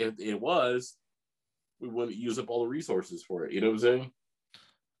like if it was, we wouldn't use up all the resources for it. You know what I'm saying?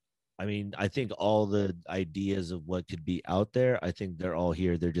 I mean, I think all the ideas of what could be out there, I think they're all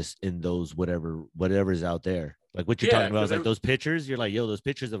here. They're just in those whatever's out there. Like what you're talking about is like those pictures. You're like, yo, those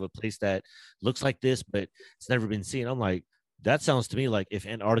pictures of a place that looks like this, but it's never been seen. I'm like, that sounds to me like if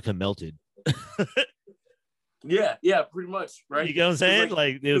Antarctica melted. Yeah, pretty much, right? You know what I'm saying?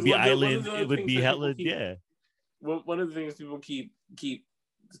 Like it would be island. It would be hella, yeah. One of the things people keep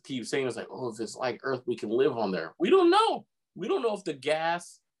saying is like, oh, if it's like Earth, we can live on there. We don't know. We don't know if the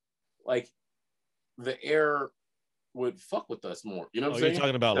gas, like the air, would fuck with us more. You know what I'm saying? You're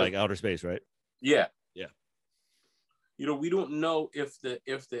talking about like outer space, right? Yeah. Yeah. We don't know if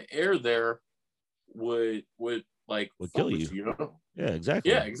the air there would kill you. Yeah,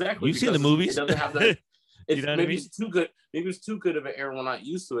 exactly. Yeah, exactly. You've seen the movies. It doesn't have that. Maybe it's too good. Maybe it's too good of an air. We're not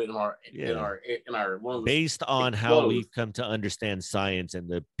used to it in our lungs. Based on how we've come to understand science and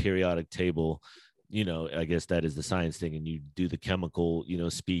the periodic table, I guess that is the science thing, and you do the chemical,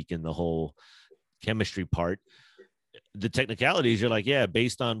 speak and the whole chemistry part. The technicalities, you're like, yeah,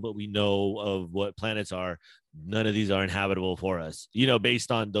 based on what we know of what planets are, none of these are inhabitable for us,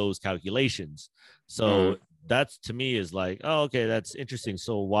 based on those calculations. So that's to me is like, oh, okay, that's interesting.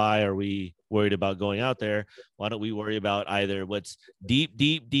 So why are we worried about going out there? Why don't we worry about either what's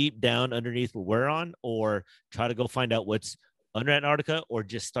deep down underneath what we're on, or try to go find out what's under Antarctica, or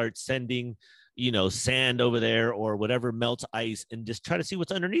just start sending sand over there or whatever melts ice and just try to see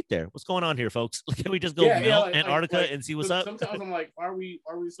what's underneath there. What's going on here, folks? Can we just go melt Antarctica and see what's up? Sometimes I'm like, are we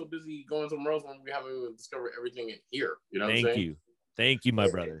so busy going somewhere else when we haven't even discovered everything in here? You know what I'm saying? Thank you. Thank you, my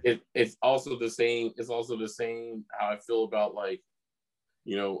brother. It's also the same. It's also the same how I feel about like,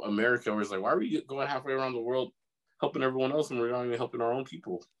 America was like, why are we going halfway around the world helping everyone else and we're not even helping our own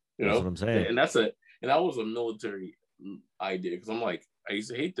people? That's what I'm saying. And that was a military idea because I'm like, I used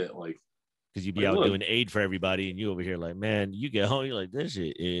to hate that. Like, because you'd be out doing aid for everybody, and you over here like, man, you get home, you're like, this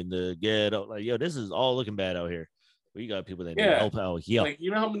shit in the ghetto, like, yo, this is all looking bad out here. We got people that need help out here. Like,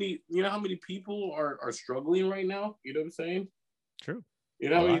 how many people are struggling right now? You know what I'm saying? True. You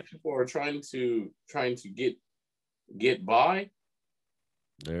know how many people are trying to get by?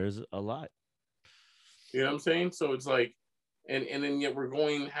 There's a lot. You know what I'm saying? So it's like, and then yet we're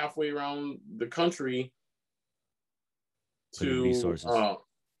going halfway around the country to resources.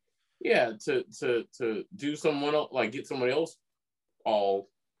 To do someone else, like get somebody else all,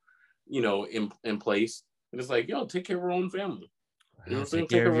 in place. And it's like, yo, take care of your own family. You know what I'm saying?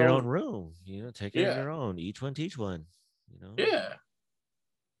 Take care of your own room. Take care of your own. Each one teach one. Yeah.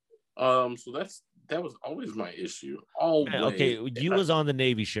 So that was always my issue. Always. Man, okay, you was on the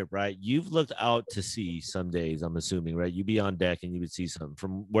Navy ship, right? You've looked out to sea some days, I'm assuming, right? You'd be on deck and you would see something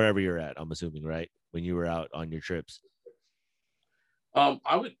from wherever you're at, I'm assuming, right? When you were out on your trips. I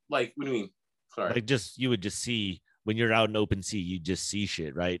would like, what do you mean? Sorry. Like you would just see when you're out in open sea, you just see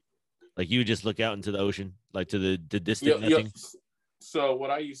shit, right? Like you would just look out into the ocean, like to the distant nothing. So what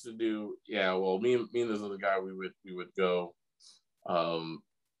I used to do, me and this other guy, we would go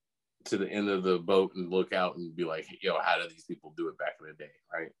to the end of the boat and look out and be like, yo, how did these people do it back in the day,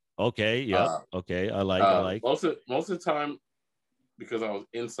 right? Okay, yeah, okay, I like. Most of the time, because I was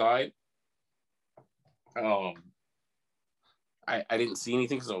inside, I didn't see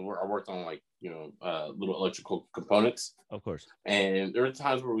anything because I worked on like little electrical components, of course. And there are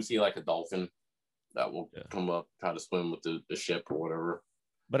times where we see like a dolphin that will come up, try to swim with the ship or whatever.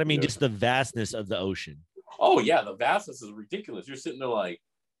 But I mean, just the vastness of the ocean. Oh yeah, the vastness is ridiculous. You're sitting there like,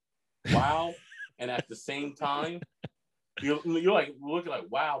 wow, and at the same time, you're like looking like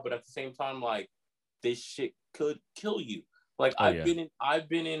wow, but at the same time, like this shit could kill you. Like I've been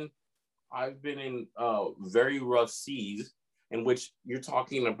in very rough seas in which you're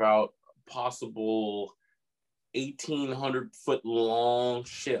talking about possible 1,800-foot long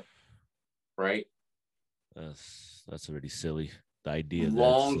ship, right? That's already silly. The idea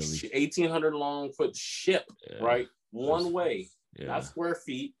long, that's silly. 1,800 long foot ship, right? One way, not square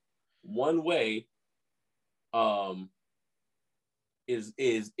feet. One way, is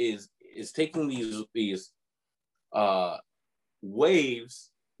taking these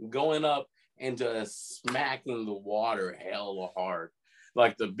waves going up and just smacking the water hella hard.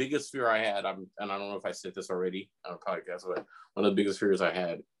 Like the biggest fear I had, and I don't know if I said this already on a podcast, but one of the biggest fears I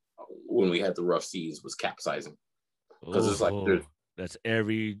had when we had the rough seas was capsizing. Because it's like that's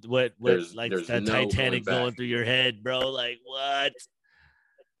there's that no Titanic going through your head, bro. Like what?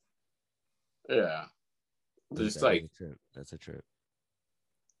 Yeah, just like that's a trip.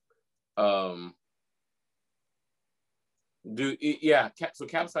 So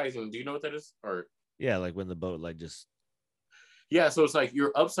capsizing, do you know what that is? Or like when the boat like just so it's like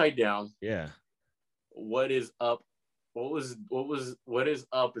you're upside down. Yeah. What is up? What is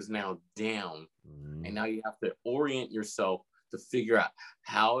up is now down. And now you have to orient yourself to figure out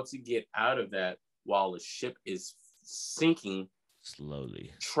how to get out of that while the ship is sinking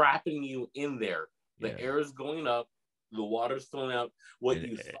slowly, trapping you in there. The air is going up, the water's filling out. What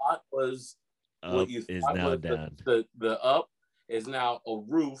you thought was up is now down. The up is now a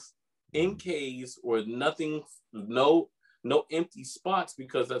roof in case or nothing, no empty spots,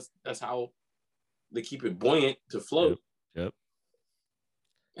 because that's how they keep it buoyant to float. Yep.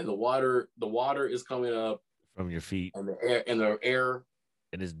 And the water is coming up from your feet, and the air,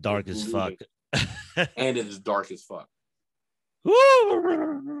 and it's dark as fuck. And it is dark as fuck.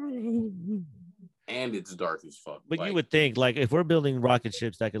 And it's dark as fuck. But you would think, like, if we're building rocket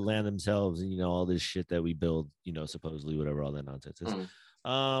ships that could land themselves, and all this shit that we build, supposedly whatever all that nonsense is,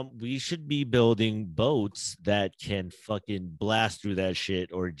 we should be building boats that can fucking blast through that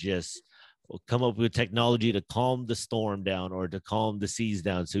shit, or just come up with technology to calm the storm down or to calm the seas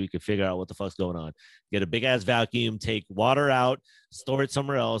down, so we could figure out what the fuck's going on. Get a big ass vacuum, take water out, store it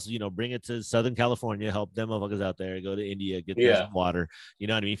somewhere else, bring it to Southern California, help them motherfuckers out there, go to India, get some water, you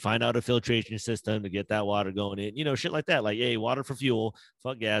know what I mean? Find out a filtration system to get that water going in, shit like that. Like, hey, water for fuel,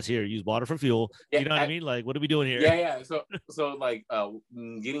 fuck gas, here, use water for fuel. You know what I mean? Like, what are we doing here? Yeah. So like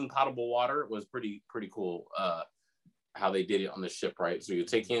getting potable water was pretty cool. How they did it on the ship, right? So you'll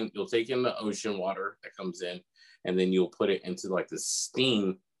take in the ocean water that comes in, and then you'll put it into like the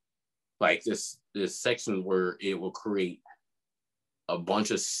steam, like this section where it will create a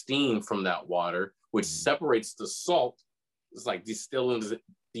bunch of steam from that water, which separates the salt it's like desalinization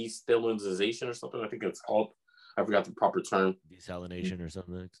or something. I think it's called. I forgot the proper term. Desalination or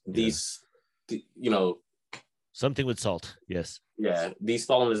something. These, you know, something with salt. Yes. Yeah,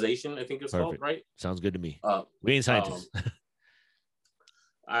 desalinization. I think it's called, right? Sounds good to me. We ain't scientists.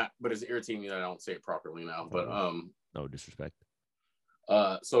 But it's irritating that I don't say it properly now. But no disrespect.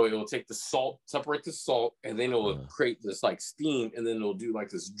 So it will take the salt, separate the salt, and then it will create this like steam, and then it'll do like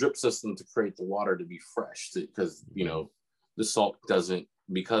this drip system to create the water to be fresh, because you know the salt doesn't,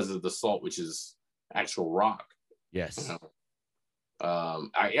 because of the salt, which is actual rock. Yes. You know?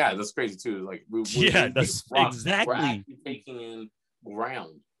 Yeah, that's crazy too. Like that's rock, exactly. We're actually taking in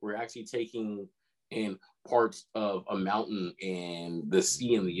ground. We're actually taking in parts of a mountain and the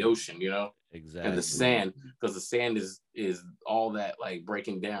sea and the ocean. You know. Exactly. And the sand, because the sand is all that like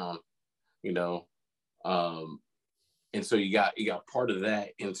breaking down, you know. And so you got part of that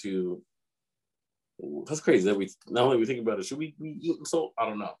into. That's crazy that we not only we think about it. Should we be eating salt? I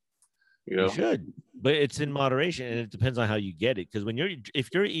don't know. You know, you should, but it's in moderation, and it depends on how you get it. Because if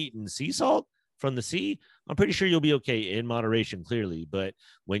you're eating sea salt from the sea, I'm pretty sure you'll be okay in moderation, clearly. But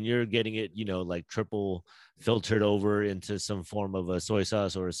when you're getting it, you know, like triple filtered over into some form of a soy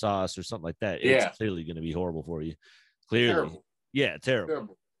sauce or a sauce or something like that, it's clearly going to be horrible for you. Clearly. Terrible. Yeah,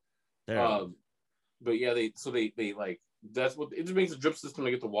 terrible. But yeah, they like, that's what it just makes a drip system to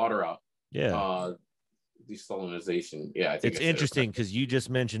get the water out. Yeah. Desalinization. Yeah, I think it's interesting because you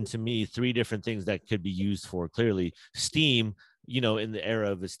just mentioned to me 3 different things that could be used for. Clearly, steam, you know, in the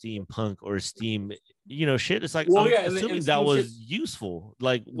era of a steampunk or steam, you know, shit. It's like, well, assuming that was useful.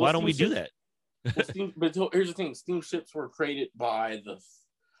 Like, why don't we do that? But here's the thing: steamships were created by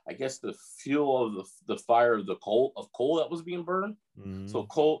I guess the fuel of the fire of coal that was being burned. Mm-hmm. So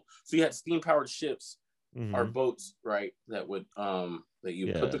you had steam powered ships or boats, right? That would that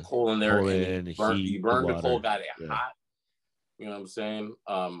you put the coal in there and you burn the coal, got it hot. You know what I'm saying?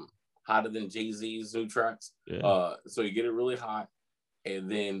 Hotter than Jay-Z's new tracks. So you get it really hot,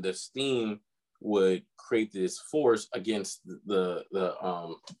 and then the steam would create this force against the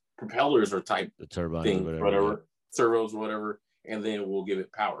propellers or type the turbine thing, whatever servos, whatever, and then we'll give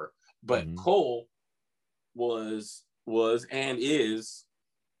it power. But coal was and is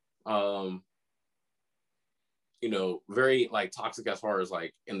you know, very like toxic as far as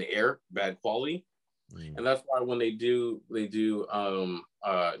like in the air, bad quality. And that's why when they do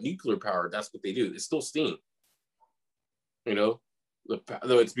nuclear power, that's what they do. It's still steam. You know,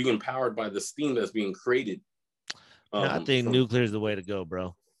 though it's being powered by the steam that's being created. I think nuclear is the way to go,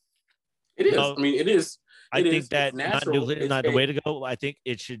 bro. It is. I mean, it is. I think that not nuclear is not the way to go. I think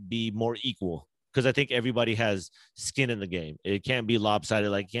it should be more equal, because I think everybody has skin in the game. It can't be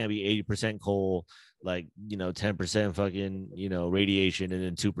lopsided. Like, it can't be 80% coal, like, you know, 10% fucking, you know, radiation, and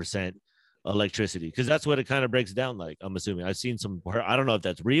then 2% electricity, because that's what it kind of breaks down. Like, I'm assuming I've seen some, I don't know if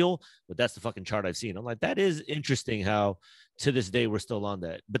that's real, but that's the fucking chart I've seen. I'm like, that is interesting how to this day we're still on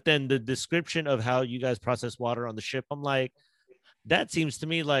that. But then the description of how you guys process water on the ship, I'm like, that seems to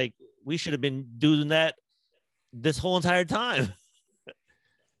me like we should have been doing that this whole entire time.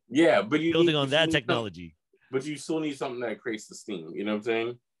 Yeah, but you building on that technology. But you still need something that creates the steam. You know what I'm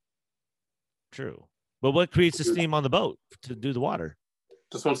saying? True. But what creates the steam on the boat to do the water?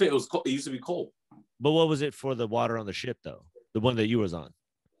 That's what I'm saying. It used to be coal. But what was it for the water on the ship, though? The one that you was on?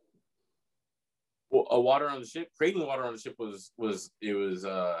 Well, water on the ship, creating water on the ship was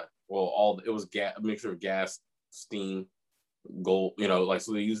a mixture of gas, steam, gold. You know, like,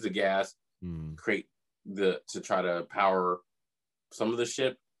 so they use the gas, create to try to power some of the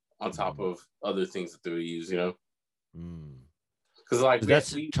ship on top of other things that they would use. You know, because like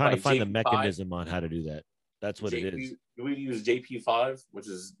that's trying to find the mechanism on how to do that. That's what it is. We use JP5, which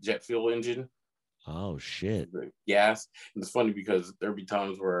is jet fuel engine. Oh shit! Gas. And it's funny because there'll be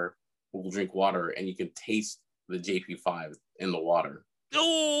times where we'll drink water and you can taste the JP5 in the water.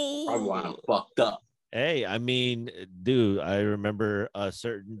 Oh, probably why I'm fucked up. Hey, I mean, dude, I remember a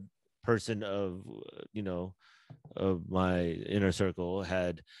certain person of, you know, of my inner circle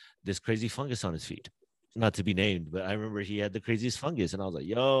had this crazy fungus on his feet. Not to be named, but I remember he had the craziest fungus, and I was like,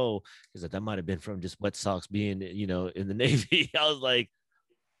 "Yo," because that might have been from just wet socks being, you know, in the Navy. I was like,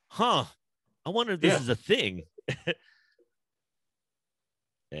 "Huh, I wonder if this is a thing."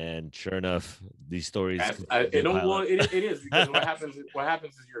 And sure enough, these stories. It is, because what happens is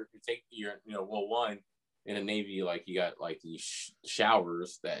you take your, you know, well, one, in the Navy, like, you got like these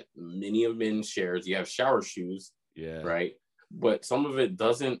showers that many of men shares. You have shower shoes, right? But some of it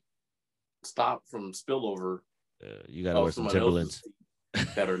doesn't stop from spillover. You gotta wear some Timberlands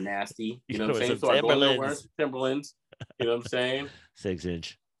that are nasty. You know what I'm saying? So I go in there wearing some Timberlands. You know what I'm saying?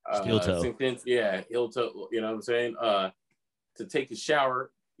 6-inch steel toe. 6-inch, heel toe. You know what I'm saying? to take a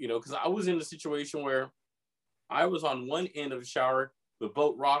shower, because I was in a situation where I was on one end of the shower, the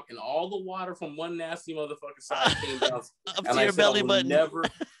boat rocked, and all the water from one nasty motherfucking side came down. Up And to your belly button.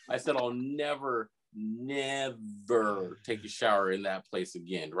 I said, I'll never take a shower in that place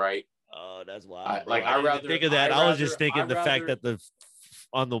again, right? Oh, that's wild. I didn't rather think of that. I was just thinking the fact that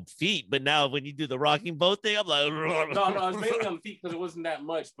on the feet, but now when you do the rocking boat thing, I'm like, no, I was mainly on the feet because it wasn't that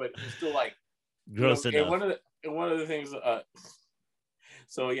much, but it was still like gross enough. And one of the things,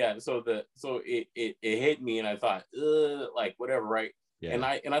 so it hit me, and I thought, like whatever, right? Yeah. And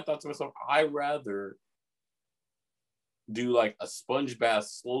I thought to myself, I'd rather do like a sponge bath,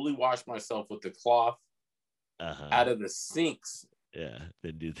 slowly wash myself with the cloth out of the sinks. Yeah,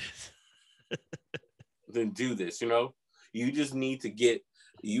 then do this. You just need to get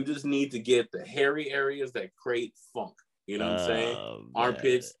the hairy areas that create funk. You know what I'm saying?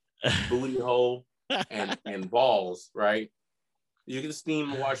 Armpits, booty hole, and balls, right? You can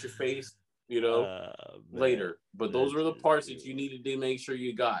steam and wash your face, later. But those are the parts that you needed to make sure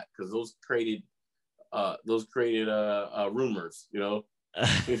you got, because those created rumors,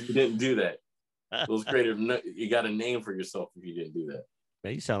 if you didn't do that. You got a name for yourself if you didn't do that.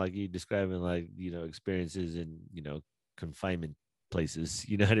 Man, you sound like you're describing like, experiences in, confinement places.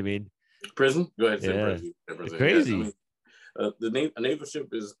 You know what I mean? Prison? Go ahead. Yeah. Say prison. Crazy. Yes, a naval ship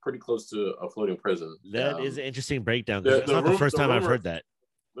is pretty close to a floating prison. That is an interesting breakdown. It's not the first time I've heard that.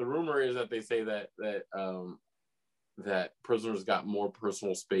 The rumor is that they say that prisoners got more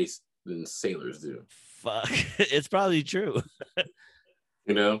personal space than sailors do. Fuck. It's probably true.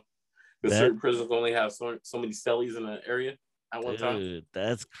 Because certain prisons only have so many cellies in an area at one time.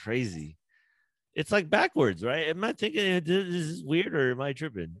 That's crazy. It's like backwards, right? Am I thinking this is weird, or am I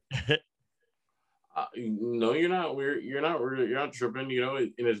tripping? No, you're not weird. You're not tripping.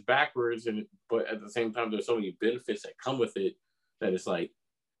 And it's backwards, but at the same time, there's so many benefits that come with it that it's like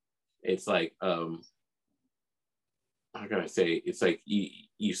how can I say? It's like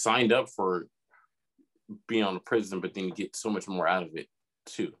you signed up for being on a prison, but then you get so much more out of it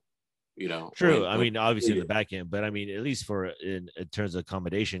too. True. I mean, obviously in the back end, but I mean, at least in terms of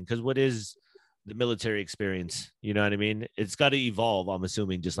accommodation, because what is the military experience? You know what I mean? It's got to evolve. I'm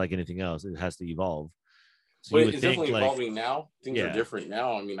assuming, just like anything else, it has to evolve. So it's definitely evolving now. Things are different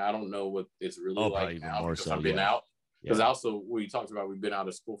now. I mean, I don't know what it's really like now because I've been out. Because also we talked about, we've been out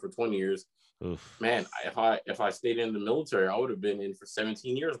of school for 20 years. Oof. Man, if I stayed in the military, I would have been in for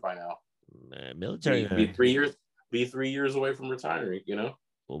 17 years by now. Man, military be 3 years away from retiring.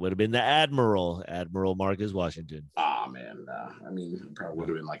 Well, would have been the Admiral Marcus Washington. Man, I mean, it probably would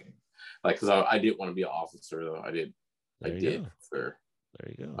have been like because I did want to be an officer though. I did. There you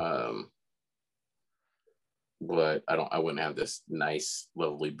go. But I wouldn't have this nice,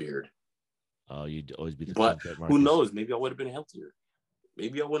 lovely beard. Oh, you'd always be the. But who knows? Maybe I would have been healthier.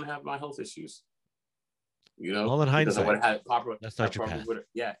 Maybe I wouldn't have my health issues. All in hindsight. I would have had That's not your path.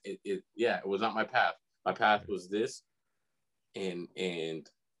 It was not my path. My path was this, and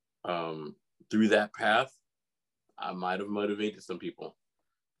through that path, I might have motivated some people.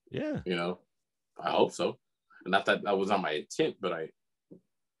 Yeah. I hope so. Not that was not my intent, but I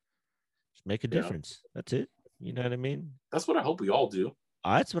just make a difference. That's it. You know what I mean? That's what I hope we all do.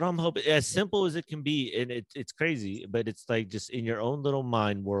 That's what I'm hoping. As simple as it can be, and it's crazy, but it's like just in your own little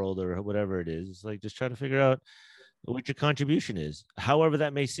mind world or whatever it is. It's like just try to figure out what your contribution is, however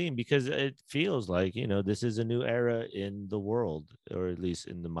that may seem, because it feels like, this is a new era in the world, or at least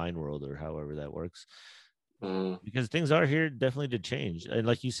in the mind world, or however that works. Because things are here definitely to change. And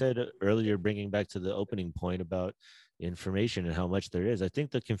like you said earlier, bringing back to the opening point about information and how much there is, I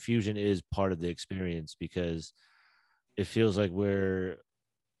think the confusion is part of the experience, because it feels like we're,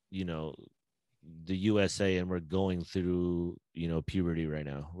 the USA, and we're going through, puberty right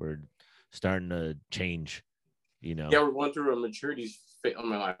now. We're starting to change, Yeah, we're going through a maturity phase. I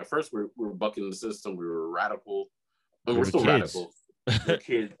mean, at first we were bucking the system. We were radical. I mean, we're still kids. Radical. We're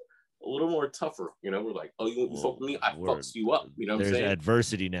kids. A little more tougher, we're like, oh, you fuck with me, I fucks you up, what I'm saying? There's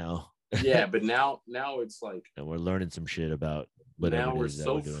adversity now. Yeah, but now it's like, and we're learning some shit about whatever. Now we're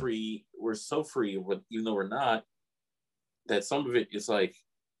so free, but even though we're not, that some of it is like,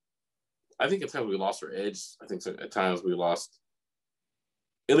 I think at times we lost our edge. I think at times we lost,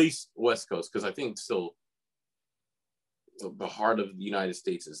 at least West Coast, because I think still the heart of the United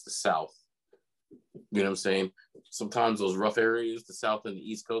States is the South. You know what I'm saying? Sometimes those rough areas, the South and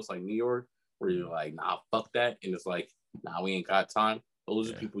the East Coast, like New York, where you're like, nah, fuck that. And it's like, nah, we ain't got time. Those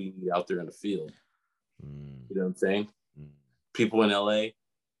are people you need out there in the field. You know what I'm saying? People in LA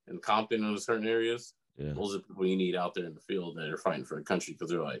and Compton in certain areas, those are people you need out there in the field that are fighting for the country, because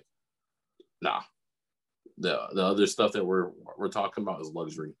they're like, nah, The other stuff that we're talking about is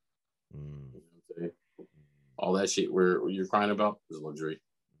luxury. Mm. You know, all that shit where you're crying about is luxury.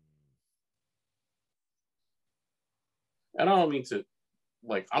 And I don't mean to,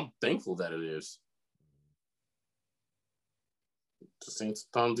 like, I'm thankful that it is. Just saying,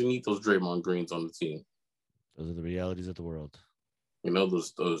 sometimes you need those Draymond Greens on the team. Those are the realities of the world. You know,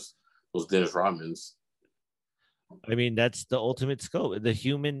 those Dennis Rodmans. I mean, that's the ultimate scope. The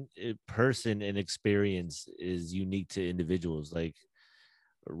human person and experience is unique to individuals. Like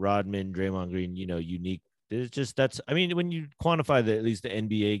Rodman, Draymond Green, you know, unique. There's just I mean, when you quantify at least the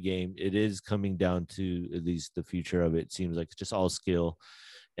NBA game, it is coming down to at least the future of it. It seems like it's just all skill,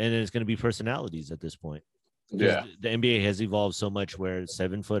 and it's going to be personalities at this point. Yeah, the NBA has evolved so much where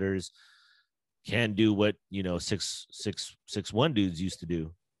 7-footers can do what, you know, 6'1" dudes used to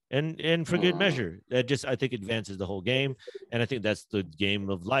do, and for good measure. That just, I think, advances the whole game, and I think that's the game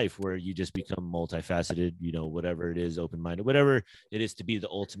of life where you just become multifaceted. You know, whatever it is, open-minded, whatever it is to be the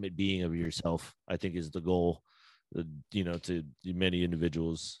ultimate being of yourself, I think is the goal. You know, to many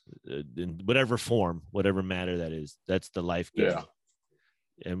individuals, in whatever form, whatever matter that is, that's the life game. yeah.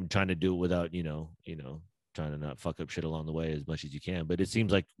 And trying to do it without, you know, trying to not fuck up shit along the way as much as you can. But it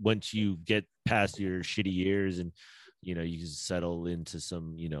seems like once you get past your shitty years and, you know, you settle into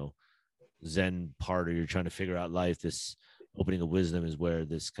some, you know, Zen part, or you're trying to figure out life, this opening of wisdom is where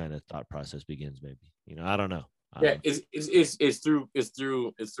this kind of thought process begins. Maybe, you know, I don't know. It's through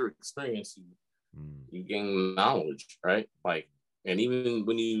experience. You gain knowledge, right? Like, and even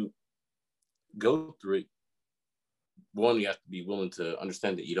when you go through it, one, you have to be willing to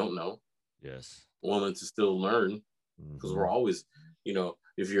understand that you don't know. Yes. Willing to still learn, because we're always, you know,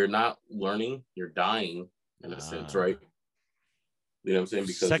 if you're not learning, you're dying in a sense, right? You know what I'm saying?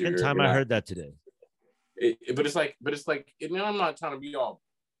 Because second time I heard that today. But it's like, you know, I'm not trying to be all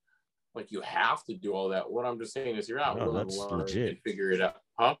like you have to do all that. What I'm just saying is you're not willing to learn legit and figure it out,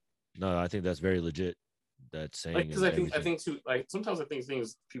 huh? No, I think that's very legit. That's saying, because I think too, like sometimes I think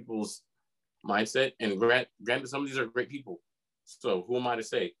things people's mindset, and granted, some of these are great people. So who am I to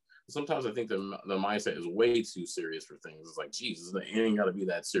say? Sometimes I think the mindset is way too serious for things. It's like, Jesus, it ain't got to be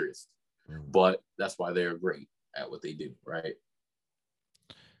that serious. But that's why they're great at what they do, right?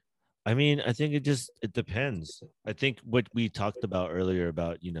 I mean, I think it depends. I think what we talked about earlier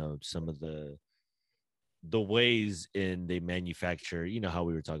about, you know, some of the ways in they manufacture, you know, how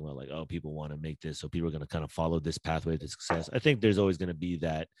we were talking about, like, oh, people want to make this, so people are going to kind of follow this pathway to success. I think there's always going to be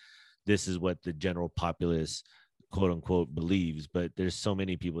that this is what the general populace, quote unquote, believes, but there's so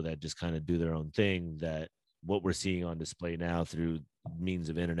many people that just kind of do their own thing, that what we're seeing on display now through means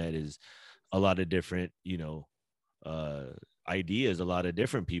of internet is a lot of different, you know, ideas, a lot of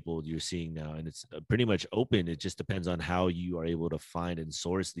different people you're seeing now, and it's pretty much open. It just depends on how you are able to find and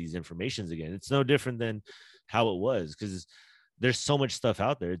source these informations. Again, it's no different than how it was, because there's so much stuff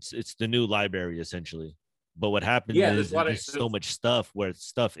out there. It's the new library essentially. But what happens is there's so much stuff where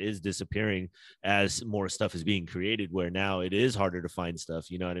stuff is disappearing as more stuff is being created, where now it is harder to find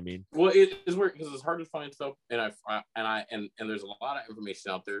stuff. You know what I mean? Well, it is weird because it's hard to find stuff, and there's a lot of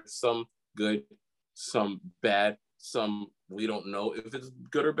information out there. Some good, some bad, some we don't know if it's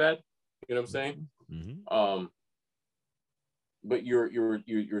good or bad. You know what I'm saying? Mm-hmm. But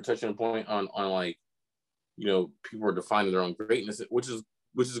you're touching a point on like, you know, people are defining their own greatness, which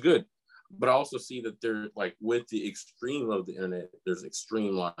is good. But I also see that they're like, with the extreme of the internet, there's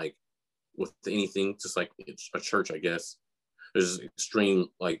extreme, like with anything, just like it's a church, I guess. There's extreme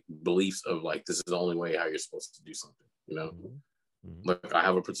like beliefs of like, this is the only way how you're supposed to do something, you know? Mm-hmm. Like I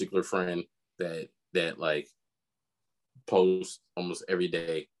have a particular friend that like posts almost every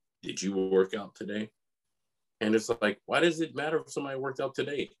day, did you work out today? And it's like, why does it matter if somebody worked out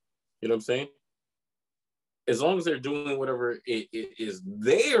today? You know what I'm saying? As long as they're doing whatever it is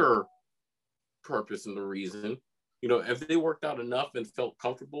their purpose and the reason, you know, if they worked out enough and felt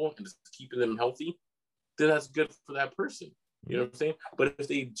comfortable and it's keeping them healthy, then that's good for that person. You know what I'm saying? But if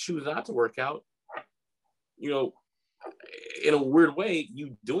they choose not to work out, you know, in a weird way,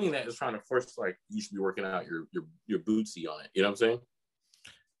 you doing that is trying to force, like, you should be working out your bootsy on it. You know what I'm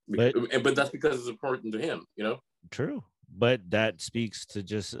saying? But that's because it's important to him, you know? True. But that speaks to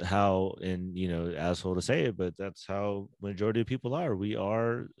just how, and, you know, asshole to say it, but that's how majority of people are. We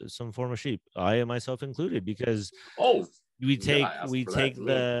are some form of sheep. I am myself included, because we take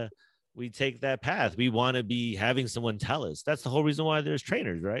that path. We want to be having someone tell us. That's the whole reason why there's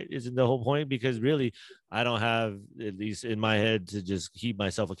trainers, right? Isn't the whole point? Because really, I don't have, at least in my head, to just keep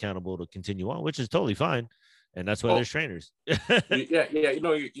myself accountable to continue on, which is totally fine. And that's why there's trainers. yeah. You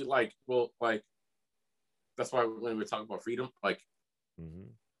know, you like, well, like, that's why when we talk about freedom, like,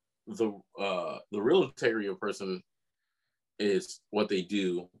 the real integrity of a person is what they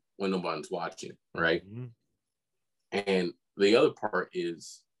do when nobody's watching, right? Mm-hmm. And the other part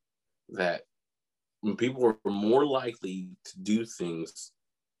is that when people are more likely to do things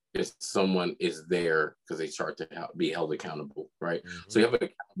if someone is there because they start to be held accountable, right? Mm-hmm. So you have an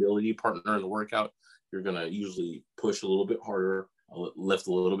accountability partner in the workout, you're going to usually push a little bit harder, lift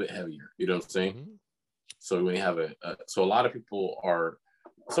a little bit heavier. You know what I'm saying? Mm-hmm. So when you have so a lot of people are,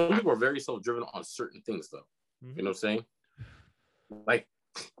 some people are very self-driven on certain things though. Mm-hmm. You know what I'm saying? Like,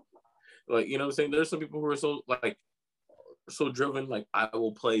 you know what I'm saying? There's some people who are so driven, like I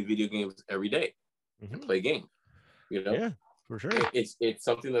will play video games every day Mm-hmm. and play games, you know? Yeah, for sure. It's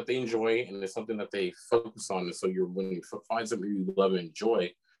something that they enjoy and it's something that they focus on. And so when you find something you love and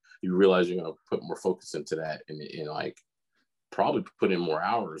enjoy, you realize you're going to put more focus into that and like probably put in more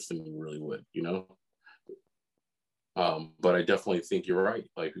hours than you really would, you know? But I definitely think you're right.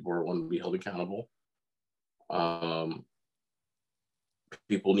 Like people want to be held accountable.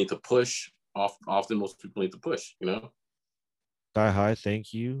 People need to push. Often most people need to push, you know? Sky High,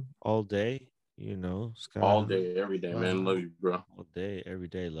 thank you all day. You know, Sky All High. day, every day, man. Love you, bro. All day, every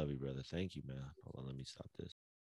day. Love you, brother. Thank you, man. Hold on, let me stop this.